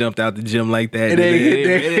 If I jumped out the gym like that, It ain't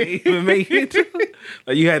it even make it.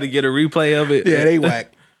 Like you had to get a replay of it. Yeah, they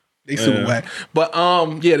whack. They super whack. But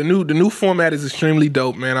yeah, the new format is extremely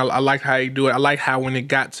dope, man. I like how you do it. I like how when it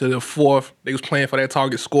got to the fourth, they was playing for that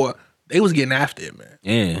target score. They was getting after it, man.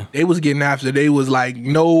 Yeah. They was getting after it. They was like, it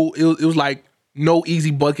was like no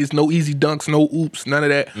easy buckets, no easy dunks, no oops, none of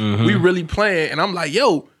that. Mm-hmm. We really playing. And I'm like,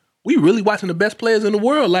 yo, we really watching the best players in the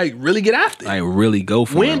world, like really get after it. Like really go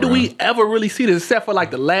for it. When do we ever really see this, except for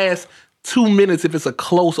like the last 2 minutes if it's a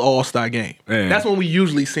close All-Star game? Yeah. That's when we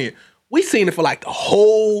usually see it. We seen it for like the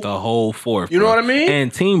whole fourth. You know what I mean?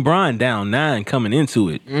 And Team Bron down 9 coming into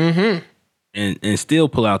it. Mm-hmm. And still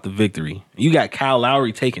pull out the victory. You got Kyle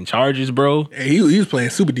Lowry taking charges, bro. Yeah, he was playing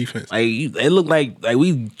super defense. Like it looked like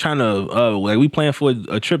we trying to like we playing for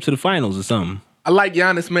a trip to the finals or something. I like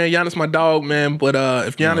Giannis, man. Giannis my dog, man. But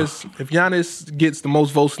if Giannis gets the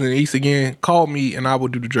most votes in the East again, call me and I will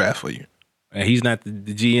do the draft for you. He's not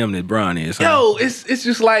the GM that Bron is. Huh? Yo, it's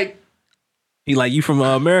just like he like, you from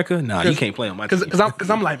America? Nah, you can't play on my team.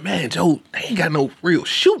 Because I'm like, man, Joe, they ain't got no real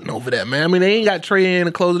shooting over there, man. I mean, they ain't got Trey in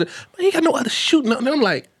the closer. They ain't got no other shooting. And I'm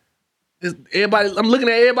like, everybody. I'm looking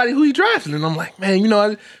at everybody who he drafted, and I'm like, man, you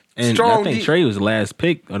know, and strong. I think Trey was the last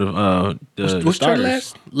pick of the was Trey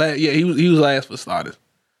starters. last? Yeah, he was last for starters.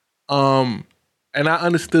 And I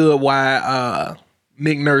understood why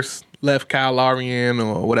Nick Nurse left Kyle Lowry in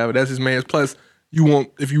or whatever. That's his man's. Plus,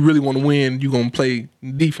 if you really want to win, you gonna play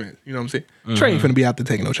defense. You know what I'm saying? Mm-hmm. Trey ain't finna be out there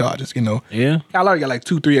taking no charges. You know. Yeah. Kyle Lowry got like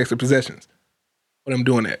 2-3 extra possessions when I'm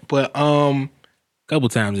doing that. But couple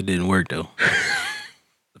times it didn't work though.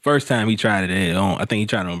 The first time he tried it, I think he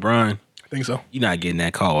tried it on Bron. I think so. You're not getting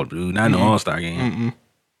that call, dude. Not in the All-Star game.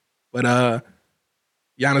 But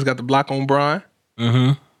Giannis got the block on Bron.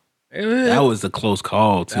 Mm-hmm. That was a close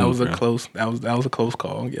call too. That was bro. a close. That was a close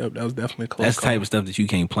call. Yep, that was definitely a close. That's the call. type of stuff that you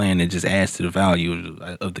can't plan that just adds to the value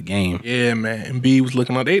of the game. Yeah, man. And B was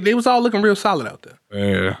looking on. They was all looking real solid out there.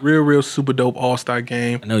 Yeah. Real super dope All-Star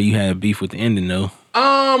game. I know you had beef with the ending though.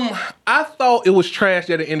 I thought it was trash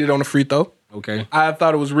that it ended on a free throw. Okay. I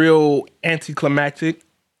thought it was real anticlimactic.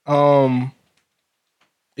 It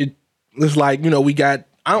was like, we got,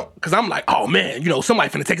 because I'm like, oh man, somebody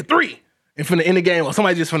finna take a three and finna end the game, or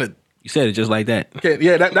somebody just finna. You said it just like that. Okay,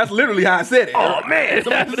 yeah, that's literally how I said it. Oh man,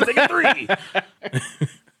 somebody finna take a three.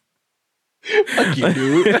 Fuck you,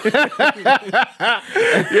 dude.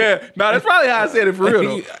 Yeah, no, that's probably how I said it for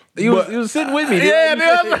real though. You was sitting with me. Yeah,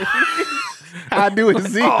 dude. I do it.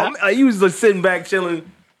 See, You was just sitting back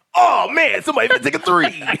chilling. Oh man, somebody finna take a three.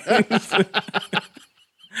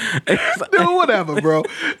 dude, whatever, bro.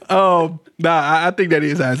 Nah, I think that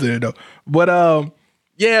is how I said it though. But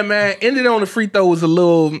yeah, man, ended on the free throw was a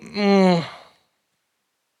little, you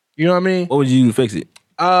know what I mean? What would you do to fix it?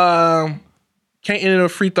 Can't end on a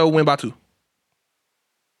free throw, win by 2.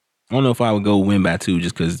 I don't know if I would go win by 2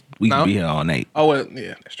 just because we No? could be here all night. Oh well,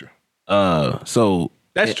 yeah, that's true. So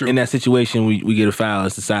That's true. In that situation, we get a foul.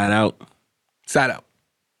 It's the side out. Side out,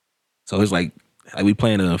 So it's like we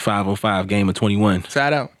playing a 5-on-5 game of 21.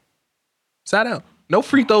 side out, side out. No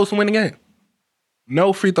free throws to win the game.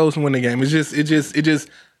 No free throws to win the game. It just.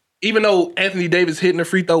 Even though Anthony Davis hitting the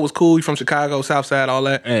free throw was cool, he's from Chicago, South Side, all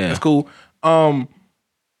that. Yeah. That's cool.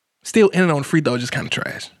 Still ending on the free throw just kind of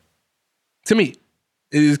trash. To me,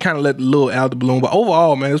 it just kind of let the little out the balloon. But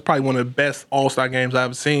overall, man, it was probably one of the best All-Star games I've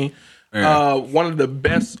ever seen. Yeah. One of the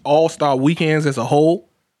best All-Star weekends as a whole.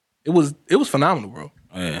 It was phenomenal, bro.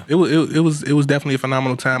 Yeah. It was definitely a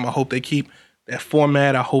phenomenal time. I hope they keep that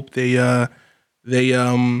format. I hope they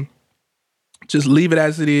just leave it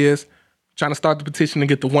as it is. Trying to start the petition to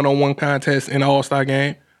get the one-on-one contest in the All-Star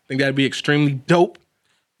game. I think that'd be extremely dope.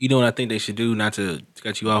 You know what I think they should do? Not to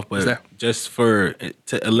cut you off, What's but that? just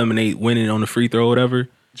to eliminate winning on the free throw or whatever.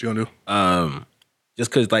 What you gonna do? Just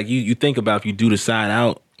because like you think about if you do the side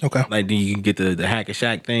out, Okay. like then you can get the hack and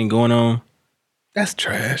shack thing going on. That's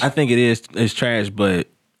trash. I think it's trash, but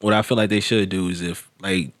what I feel like they should do is if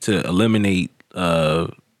like to eliminate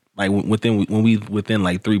like within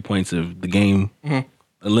like 3 points of the game,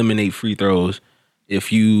 eliminate free throws.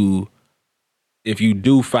 If you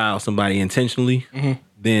do foul somebody intentionally,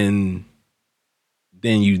 then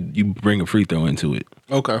you bring a free throw into it.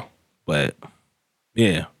 Okay. But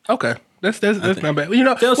yeah. Okay. That's not bad. You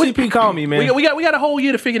know, Tell CP call me, man. We got a whole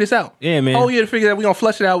year to figure this out. Yeah, man. Whole year to figure that. We're gonna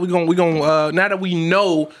flush it out. We're gonna now that we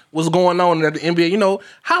know what's going on at the NBA,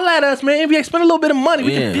 holla at us, man. NBA, spend a little bit of money.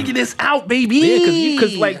 We can figure this out, baby. Yeah,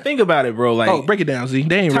 because like think about it, bro. Like break it down, Z.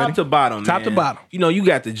 They ain't top ready. to bottom, Top to man. bottom. You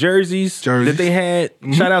got the jerseys that they had.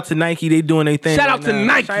 Shout out to Nike. They doing their thing. Shout right out to now.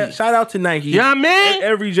 Nike. Shout out to Nike. You know what I mean?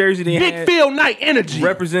 Every jersey they Big had Phil Knight energy.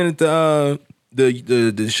 represented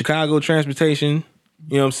the Chicago transportation.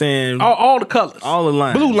 You know what I'm saying? All the colors. All the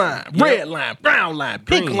lines. Blue line, Yep. red line, brown line,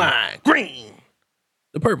 pink Green. line, green.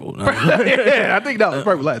 The purple. No. Yeah, I think that was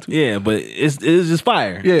purple line too. Yeah, but it's just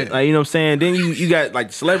fire. Yeah. Like, you know what I'm saying? Then you got like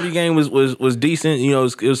the celebrity game was decent. You know,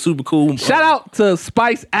 it was super cool. Shout out to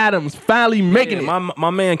Spice Adams finally making it. My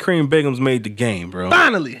man Kareem Bigums made the game, bro.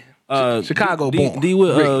 Finally. Chicago born.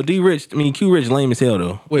 D Rich, Q Rich lame as hell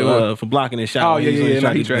though. Wait, what? For blocking his shot. Oh when yeah, was on yeah, his yeah. shot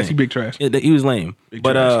No, he this trash. thing. He big trash. Yeah, he was lame.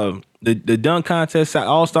 But trash. the dunk contest,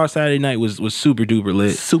 All Star Saturday night was super duper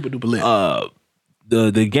lit. Super duper lit.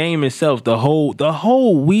 The game itself, the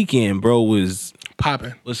whole weekend, bro, was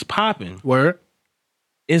Popping. popping. Word.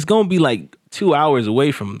 It's gonna be like 2 hours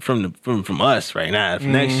away from us right now.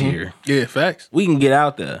 From next year, Yeah, facts. we can get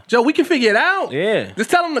out there. Joe, we can figure it out. Yeah, Just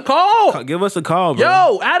tell them to call. give us a call, bro.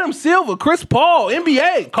 Yo, Adam Silver, Chris Paul,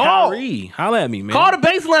 NBA, call. Kyrie, holla at me, man. Call the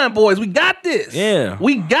baseline boys. We got this. Yeah.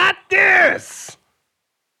 We got this.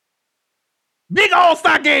 Big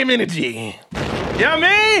All-Star game energy. You know what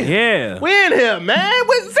I mean? Yeah, We in here, man.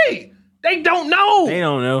 See, they don't know. they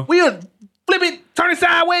don't know. We'll flip it, turn it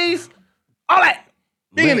sideways, all that.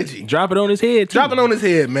 Big energy. Drop it on his head. Too. Dropping on his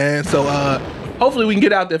head, man. So hopefully we can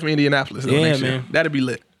get out there from Indianapolis next year. man. That'd be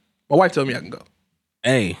lit. My wife told me I can go.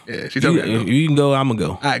 Hey, Yeah, she told me I can if go. you can go, I'm gonna go.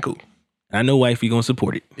 All right, cool. I know wifey gonna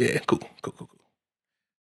support it. Yeah, cool.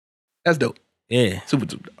 That's dope. Yeah, Super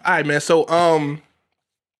dope. All right, man. So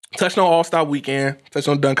touched on All-Star weekend, touched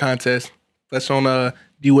on dunk contest, touched on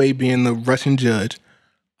D-Wade being the Russian judge.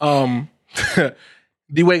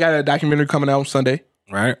 D-Wade got a documentary coming out on Sunday.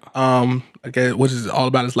 right. Okay, which is all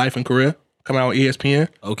about his life and career. Coming out on ESPN.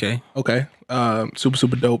 Okay. Okay.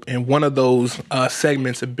 Super dope. And one of those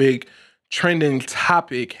segments, a big trending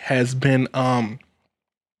topic has been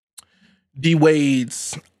D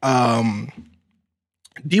Wade's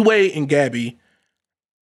D Wade and Gabby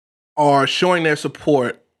are showing their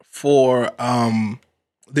support for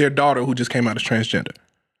their daughter who just came out as transgender.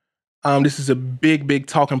 This is a big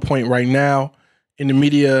talking point right now in the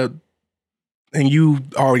media, and you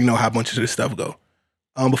already know how a bunch of this stuff go.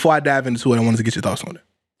 Before I dive into it, I wanted to get your thoughts on it.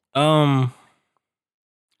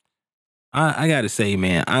 I gotta say,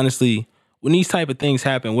 man, honestly, when these type of things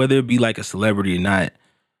happen, whether it be like a celebrity or not,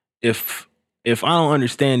 if I don't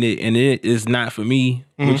understand it and it is not for me,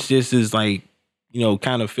 which just is like,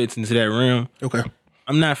 kind of fits into that realm. Okay.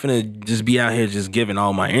 I'm not finna just be out here just giving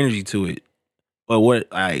all my energy to it. But what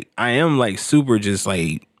I am like super just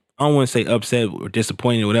like, I don't want to say upset or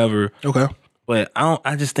disappointed or whatever. Okay. But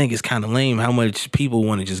I just think it's kind of lame how much people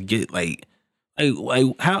want to just get like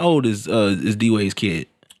how old is D Wade's kid?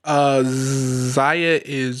 Zaya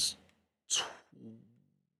is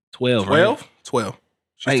 12, 12? right? 12.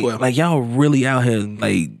 She's 12. Like y'all really out here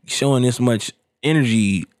like showing this much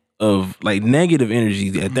energy of like negative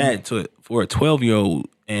energy at that for a 12-year-old,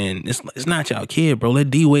 and it's not y'all kid, bro. Let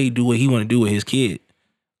D Wade do what he want to do with his kid.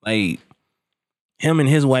 Like him and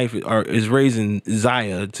his wife is raising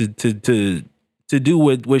Zaya to do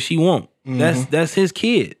what she want. That's his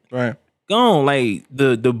kid. Right. Gone like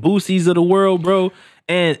the Boosies of the world, bro.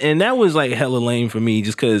 And that was like hella lame for me,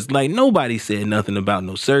 just cause like nobody said nothing about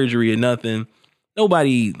no surgery or nothing.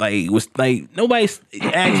 Nobody asked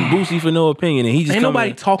Boosie for no opinion, and he just ain't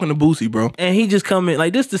nobody talking to Boosie, bro. And he just come in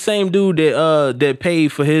like this the same dude that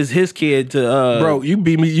paid for his kid to bro. You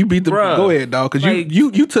beat me. You beat the. Bruh. Go ahead, dog. Because Like,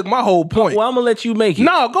 you took my whole point. Well, I'm gonna let you make it.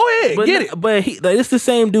 No, go ahead. But Get it. But it's the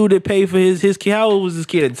same dude that paid for his kid. How old was his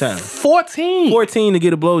kid at the time? 14. 14 to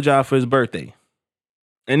get a blowjob for his birthday.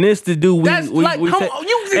 And this the dude That's come on.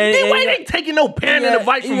 D Wade ain't taking no parenting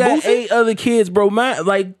advice from Boosie. 8 other kids, bro.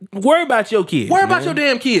 Worry about your kids. Worry about your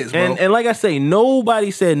damn kids, bro. And like I say,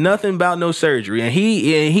 nobody said nothing about no surgery. And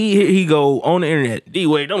he go on the internet. D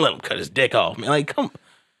Wade, don't let him cut his dick off, man. Like, come,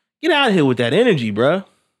 get out of here with that energy, bro.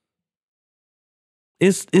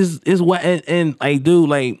 It's what and like, dude,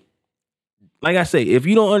 like I say, if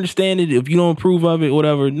you don't understand it, if you don't approve of it,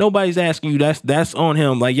 whatever, nobody's asking you. That's on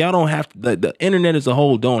him. Like y'all don't have to. The internet as a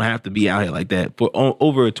whole don't have to be out here like that for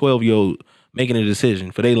over a 12-year-old making a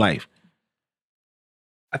decision for their life.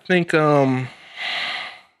 I think I'm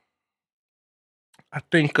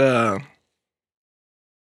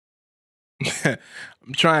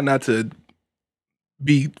trying not to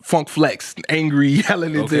be funk flex, angry,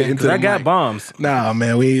 yelling into the I got mic. bombs. Nah,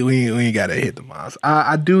 man, we ain't gotta hit the bombs.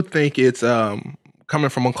 I do think it's coming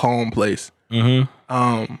from a calm place. Mm-hmm.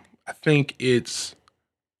 I think it's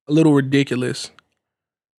a little ridiculous.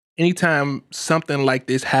 Anytime something like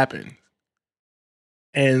this happens,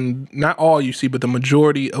 and not all you see, but the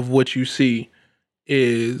majority of what you see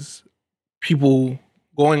is people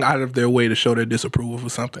going out of their way to show their disapproval for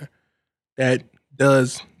something that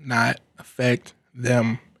does not affect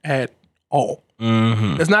them at all.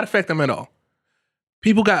 Mm-hmm. Does not affect them at all.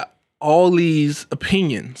 People got all these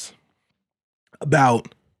opinions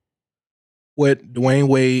about what Dwayne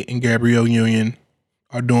Wade and Gabrielle Union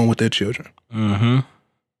are doing with their children. Mm-hmm.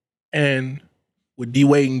 And what D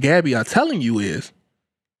Wade and Gabby are telling you is,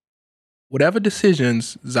 whatever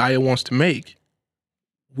decisions Zaya wants to make,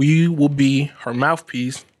 we will be her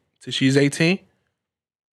mouthpiece till she's 18.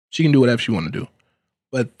 She can do whatever she want to do.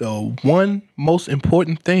 But the one most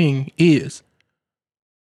important thing is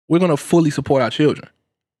we're going to fully support our children.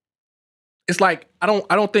 It's like, I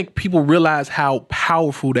don't think people realize how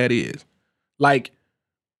powerful that is. Like,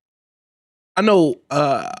 I know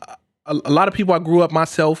a lot of people I grew up,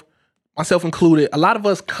 myself included, a lot of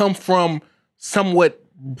us come from somewhat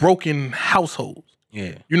broken households.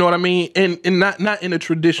 Yeah. You know what I mean? And not in a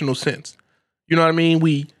traditional sense. You know what I mean?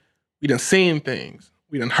 We done seen things.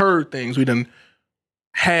 We done heard things. We done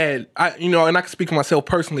had, and I can speak for myself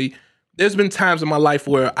personally, there's been times in my life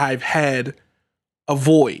where I've had a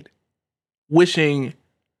void, wishing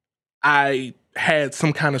I had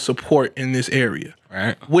some kind of support in this area.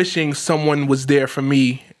 Right. Wishing someone was there for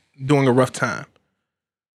me during a rough time.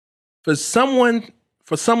 For someone's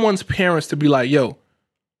parents to be like, yo,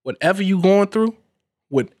 whatever you going through,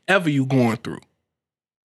 when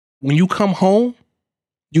you come home,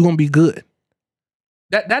 you're gonna be good.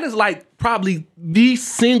 That is like probably the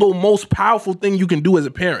single most powerful thing you can do as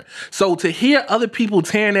a parent. So to hear other people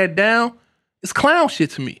tearing that down, it's clown shit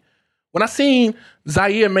to me. When I seen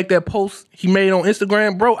Zaire make that post he made on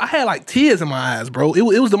Instagram, bro, I had like tears in my eyes, bro. It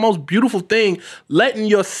was the most beautiful thing, letting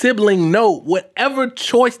your sibling know whatever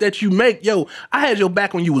choice that you make, yo, I had your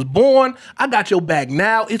back when you was born. I got your back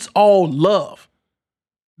now. It's all love.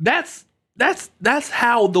 That's that's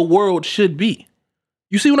how the world should be.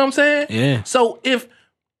 You see what I'm saying? Yeah. So if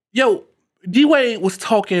D-Wade was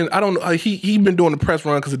talking, I don't know, he been doing the press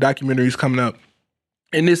run because the documentary is coming up,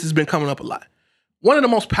 and this has been coming up a lot. One of the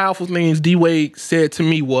most powerful things D-Wade said to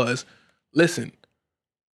me was, listen,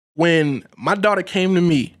 when my daughter came to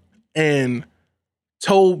me and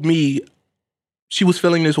told me she was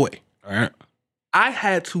feeling this way, All right. I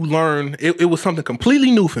had to learn, it was something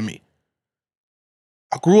completely new for me.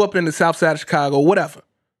 I grew up in the south side of Chicago, whatever,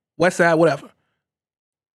 west side, whatever.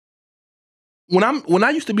 When I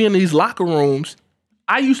used to be in these locker rooms,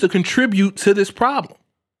 I used to contribute to this problem.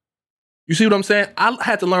 You see what I'm saying? I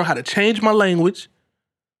had to learn how to change my language,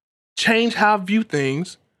 change how I view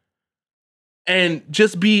things, and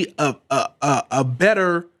just be a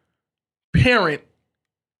better parent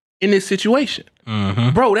in this situation.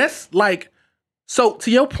 Mm-hmm. Bro, that's like, so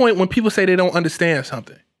to your point, when people say they don't understand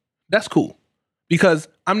something, that's cool. Because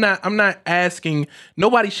I'm not asking,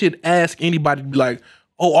 nobody should ask anybody to be like,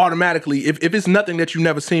 oh, automatically, if it's nothing that you've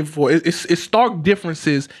never seen before. It's stark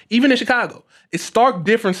differences, even in Chicago. It's stark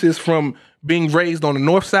differences from being raised on the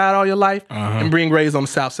north side all your life and being raised on the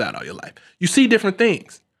south side all your life. You see different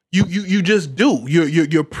things. You just do.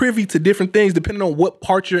 You're privy to different things depending on what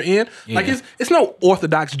part you're in. Yeah. Like it's no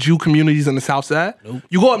Orthodox Jew communities on the south side. Nope.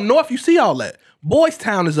 You go up north, you see all that. Boys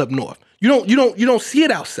Town is up north. You don't see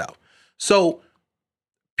it out south. So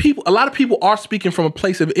a lot of people are speaking from a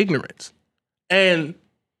place of ignorance. And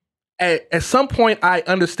at some point I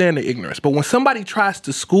understand the ignorance. But when somebody tries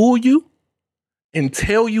to school you and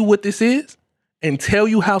tell you what this is and tell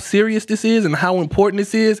you how serious this is and how important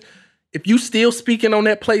this is, if you still speaking on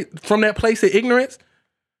that place from that place of ignorance,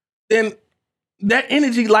 then that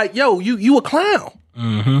energy, like, yo, you a clown.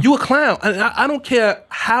 Mm-hmm. You a clown. And I don't care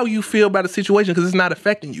how you feel about the situation because it's not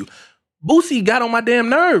affecting you. Boosie got on my damn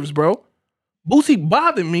nerves, bro. Boosie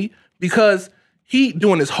bothered me because he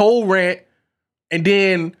doing this whole rant and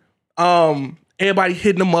then everybody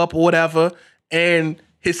hitting him up or whatever, and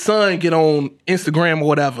his son get on Instagram or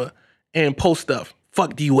whatever and post stuff.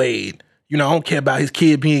 Fuck D-Wade. I don't care about his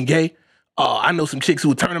kid being gay. I know some chicks who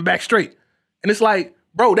would turn him back straight. And it's like,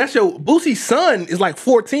 bro, that's Boosie's son is like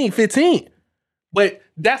 14, 15. But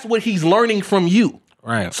that's what he's learning from you.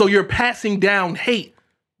 Right. So you're passing down hate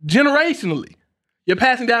generationally. You're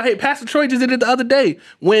passing down hate. Pastor Troy just did it the other day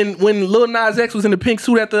when Lil Nas X was in the pink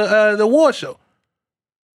suit at the award show.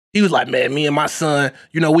 He was like, man, me and my son,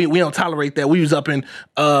 we don't tolerate that. We was up in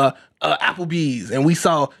Applebee's and we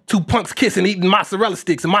saw two punks kissing, eating mozzarella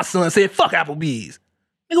sticks, and my son said, fuck Applebee's.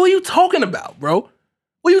 Nigga, what are you talking about, bro?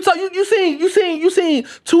 What you seen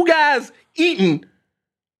two guys eating,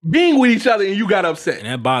 being with each other, and you got upset. And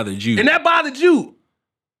that bothered you.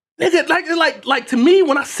 Nigga, like to me,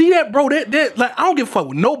 when I see that, bro, that like I don't give a fuck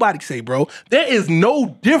what nobody say, bro. There is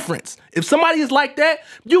no difference. If somebody is like that,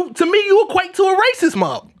 you equate to a racist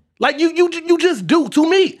mob. Like you just do to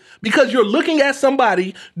me. Because you're looking at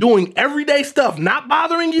somebody doing everyday stuff, not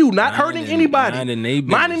bothering you, not hurting anybody,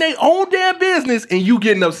 minding their own damn business, and you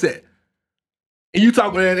getting upset. And you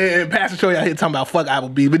talking, and Pastor Troy out here talking about fuck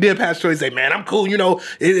Applebee's, but then Pastor Troy say, man, I'm cool,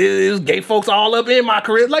 it was gay folks all up in my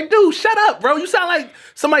career. Like, dude, shut up, bro. You sound like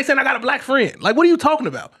somebody saying I got a black friend. Like, what are you talking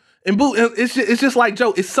about? And boo, it's just like,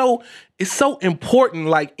 Joe, it's so important,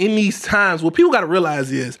 like, in these times, what people got to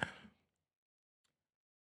realize is,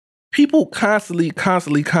 people constantly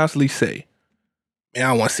say, man, I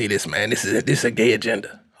don't want to see this, man. This is a gay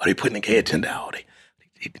agenda. Oh, they putting a gay agenda out.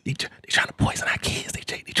 They trying to poison our kids. They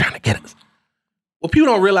trying to get us. What people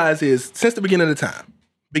don't realize is, since the beginning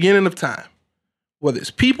of time, whether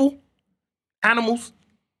it's people, animals,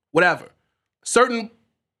 whatever, a certain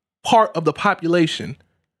part of the population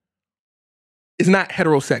is not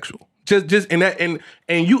heterosexual. Just in that, and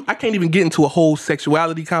I can't even get into a whole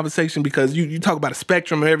sexuality conversation because you talk about a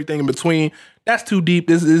spectrum and everything in between. That's too deep.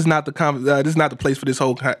 This is not the place for this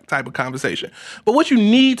whole type of conversation. But what you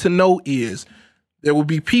need to know is there will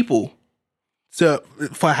be people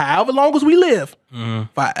for however long as we live,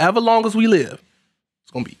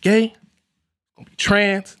 it's gonna be gay, it's gonna be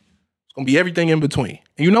trans, it's gonna be everything in between.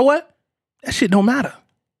 And you know what? That shit don't matter.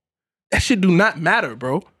 That shit do not matter,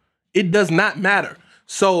 bro. It does not matter.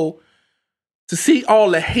 So to see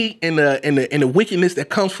all the hate and the wickedness that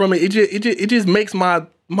comes from it, it just makes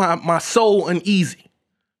my soul uneasy.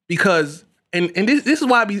 Because and this is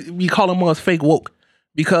why we call them mugs fake woke.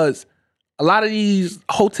 Because a lot of these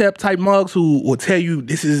Hotep type mugs who will tell you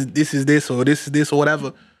this is this or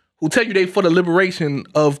whatever, who tell you they for the liberation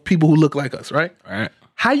of people who look like us, right? Right.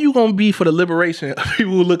 How you gonna be for the liberation of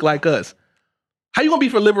people who look like us? How you gonna be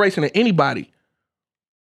for the liberation of anybody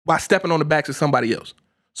by stepping on the backs of somebody else?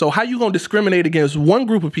 So how you gonna discriminate against one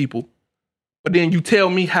group of people but then you tell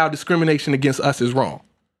me how discrimination against us is wrong.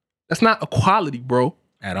 That's not equality, bro.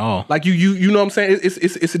 At all. Like you know what I'm saying?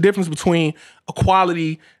 It's a difference between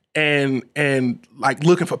equality and like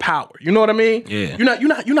looking for power. You know what I mean? Yeah.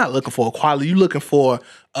 You're not looking for equality. You're looking for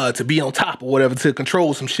to be on top or whatever, to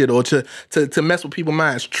control some shit or to mess with people's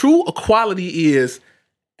minds. True equality is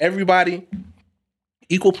everybody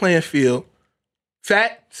equal playing field,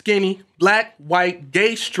 fat, skinny, black, white,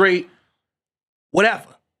 gay, straight, whatever.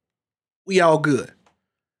 We all good.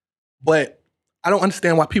 But I don't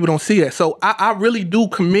understand why people don't see that. So I really do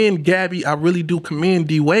commend Gabby. I really do commend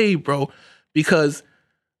D Wade, bro, because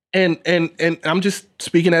and I'm just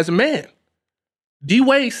speaking as a man. D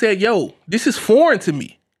Wade said, "Yo, this is foreign to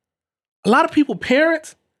me." A lot of people,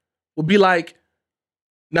 parents, will be like,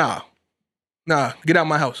 "Nah, get out of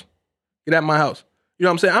my house. Get out of my house." You know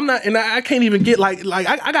what I'm saying? I'm not, and I can't even get like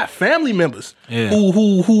I got family members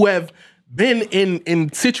who have been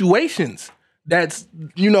in situations that's,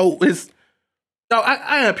 you know, it's. No,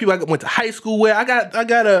 I have people I went to high school with. I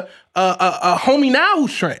got a homie now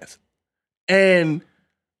who's trans, and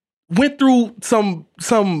went through some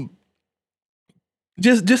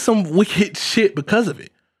just some wicked shit because of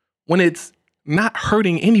it. When it's not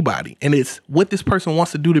hurting anybody, and it's what this person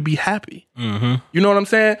wants to do to be happy. Mm-hmm. You know what I'm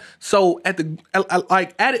saying? So at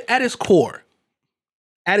its core,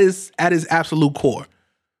 at its absolute core,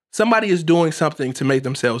 somebody is doing something to make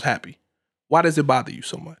themselves happy. Why does it bother you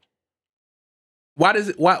so much? Why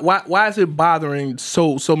is it bothering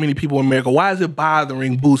so many people in America? Why is it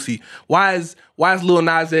bothering Boosie? Why is Lil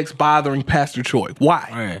Nas X bothering Pastor Troy? Why?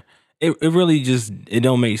 Right. It really just, it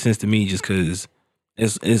don't make sense to me, just because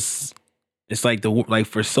it's like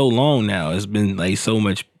for so long now, it's been like so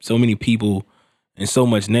many people and so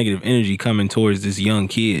much negative energy coming towards this young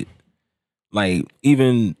kid. Like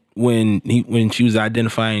even when she was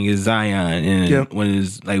identifying as Zion and when it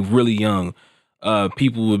was like really young,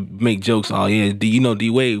 people would make jokes. Oh yeah, D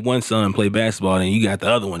Wade, one son play basketball, and you got the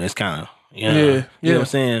other one that's kind of you know what I'm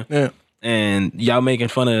saying. Yeah. And y'all making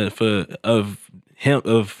fun of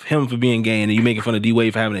him for being gay, and you making fun of D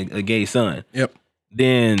Wade for having a gay son. Yep.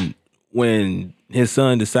 Then when his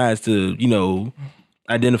son decides to, you know,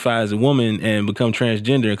 identify as a woman and become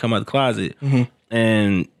transgender and come out the closet,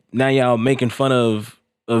 and now y'all making fun of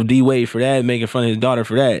D Wade for that, making fun of his daughter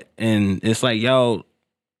for that, and it's like y'all,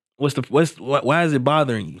 why is it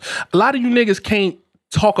bothering you? A lot of you niggas can't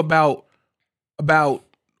talk about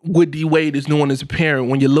what D Wade is doing as a parent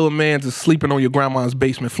when your little man's is sleeping on your grandma's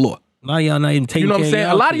basement floor. A lot of y'all not even taking care of your own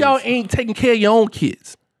kids. A lot of y'all ain't taking care of your own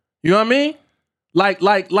kids. You know what I mean? Like,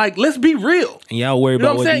 let's be real. And y'all worry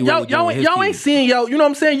about what D Wade y'all ain't seeing y'all. You know what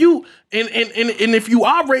I'm saying? You and if you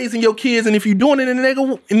are raising your kids, and if you're doing it in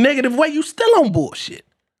a negative way, you still on bullshit.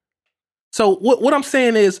 So what I'm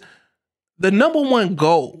saying is, the number one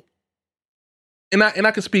goal, and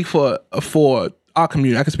I can speak for our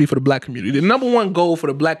community. I can speak for the black community. The number one goal for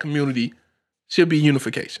the black community should be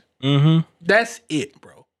unification. Mm-hmm. That's it,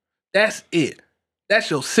 bro. That's it. That's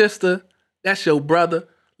your sister. That's your brother.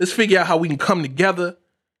 Let's figure out how we can come together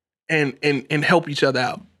and help each other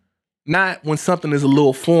out. Not when something is a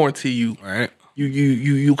little foreign to you. Right.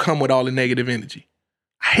 You come with all the negative energy.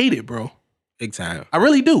 I hate it, bro. Big time. I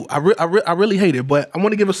really do. I really hate it. But I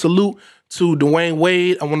want to give a salute to Dwayne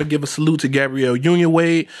Wade. I want to give a salute to Gabrielle Union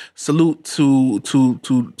Wade. Salute to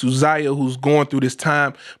Zaya, who's going through this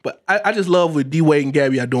time. But I just love what D Wade and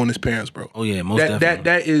Gabby are doing as parents, bro. Oh yeah, most definitely.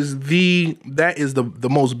 That is the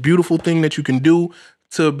most beautiful thing that you can do,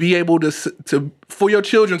 to be able to for your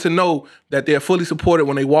children to know that they're fully supported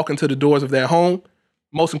when they walk into the doors of their home.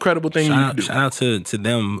 Most incredible thing you can do. Shout out to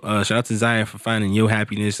them. Shout out to Zion for finding your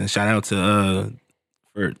happiness, and shout out to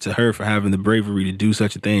her for having the bravery to do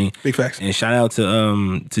such a thing. Big facts. And shout out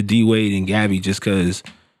to D Wade and Gabby, just because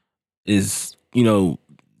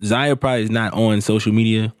Zion probably is not on social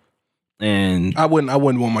media, and I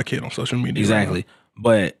wouldn't want my kid on social media. Exactly, right,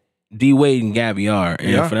 but D Wade and Gabby are,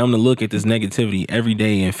 and for them to look at this negativity every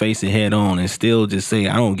day and face it head on, and still just say,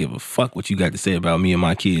 I don't give a fuck what you got to say about me and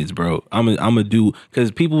my kids, bro. I'm gonna do,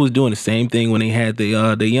 because people was doing the same thing when they had the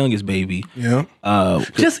youngest baby. Yeah.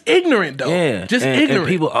 Just ignorant though. Yeah. Just ignorant. And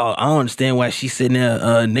people, I don't understand why she's sitting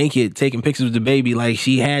there naked taking pictures of the baby like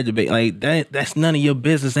she had the baby. Like that's none of your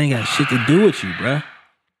business. Ain't got shit to do with you, bro.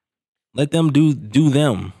 Let them do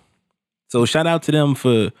them. So shout out to them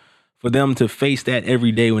for them to face that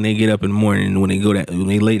every day when they get up in the morning and when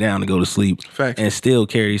they lay down to go to sleep. Facts. And still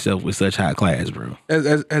carry yourself with such high class, bro.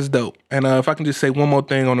 That's dope. And if I can just say one more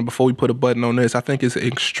thing on it before we put a button on this, I think it's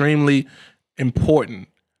extremely important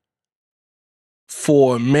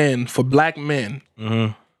for men, for black men,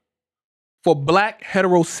 for black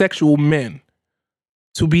heterosexual men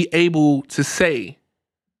to be able to say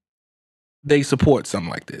they support something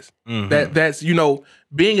like this. That's, you know,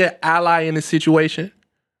 being an ally in a situation,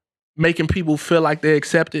 making people feel like they're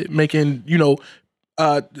accepted, making, you know,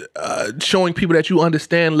 showing people that you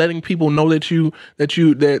understand, letting people know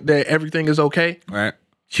that everything is okay. Right.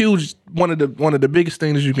 Huge, one of the biggest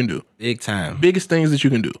things you can do. Big time. Biggest things that you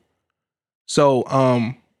can do. So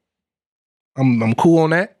I'm cool on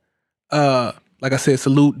that. Like I said,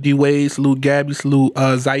 salute D Wade, salute Gabby, salute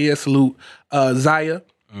Zaire, salute Zaya.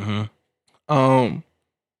 And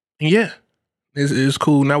yeah, it's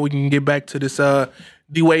cool. Now we can get back to this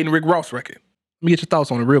D Wade and Rick Ross record. Let me get your thoughts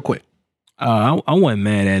on it real quick. I wasn't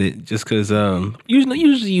mad at it just because usually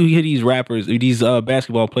you hear these rappers, these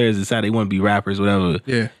basketball players decide they want to be rappers, whatever.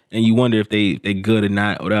 Yeah. And you wonder if they good or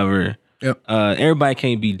not, whatever. Yep. Everybody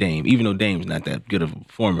can't be Dame, even though Dame's not that good of a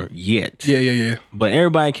performer yet. Yeah. But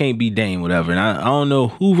everybody can't be Dame, whatever. And I don't know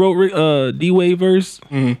who wrote D Wade verse.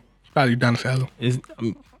 Probably Udonis Haslem.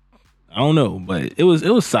 I don't know, but it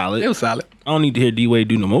was solid. It was solid. I don't need to hear D Wade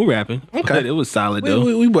do no more rapping. Okay. But it was solid though.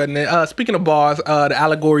 We wasn't there. Speaking of bars, the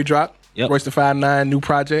Allegory drop. Yep. Royce the 5'9", new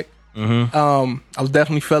project. I was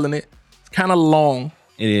definitely feeling it. It's kind of long.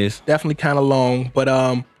 It is. Definitely kind of long, but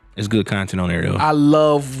it's good content on there though. I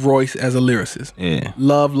love Royce as a lyricist. Yeah.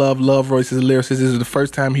 Love Royce as a lyricist. This is the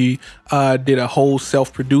first time he did a whole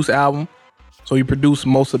self-produced album. So he produced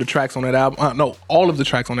most of the tracks on that album. No, all of the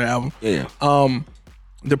tracks on that album. Yeah.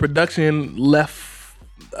 The production left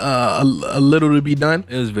a little to be done.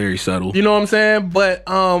 It was very subtle. You know what I'm saying? But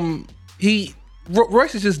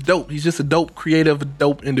Royce is just dope. He's just a dope, creative,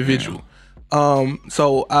 dope individual. Yeah.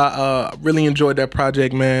 So I really enjoyed that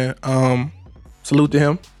project, man. Salute to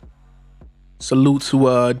him. Salute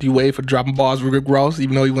to D Wade for dropping bars with Rick Ross,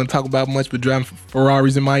 even though he wouldn't talk about much, but driving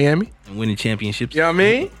Ferraris in Miami and winning championships. You know what I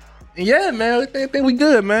mean? Yeah, man. I think we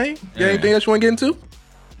good, man. You anything else you want to get into?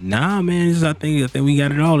 Nah, man. I think we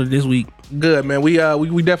got it all this week. Good, man. We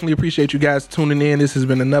definitely appreciate you guys tuning in. This has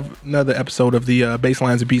been another episode of the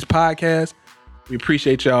Basslines and Beats podcast. We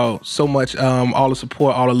appreciate y'all so much. All the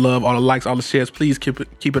support, all the love, all the likes, all the shares. Please keep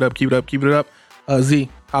it up. Z,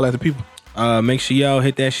 holla at the people. Make sure y'all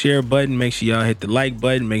hit that share button. Make sure y'all hit the like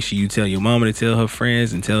button. Make sure you tell your mama to tell her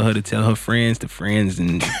friends and tell her to tell her friends to friends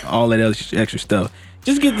and all that other extra stuff.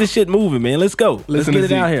 Just get this shit moving, man. Let's go. Let's get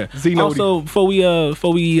it out here. Also, before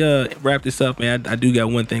we wrap this up, man, I do got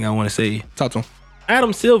one thing I want to say. Talk to him.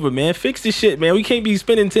 Adam Silver, man, fix this shit, man. We can't be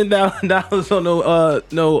spending $10,000 on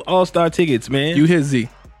no All-Star tickets, man. You hit Z.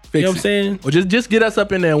 Fix you know what I'm saying? Well, just get us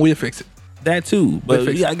up in there and we'll fix it. That too, but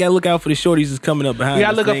I gotta look out for the shorties that's coming up behind. We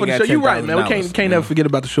gotta look out for the shorties. You're right, man. We can't never forget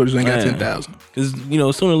about the shorties who ain't got 10,000. Because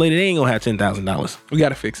sooner or later they ain't gonna have $10,000. We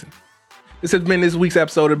gotta fix it. This has been this week's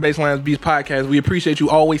episode of Basslines Beats podcast. We appreciate you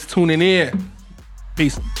always tuning in.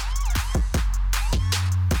 Peace.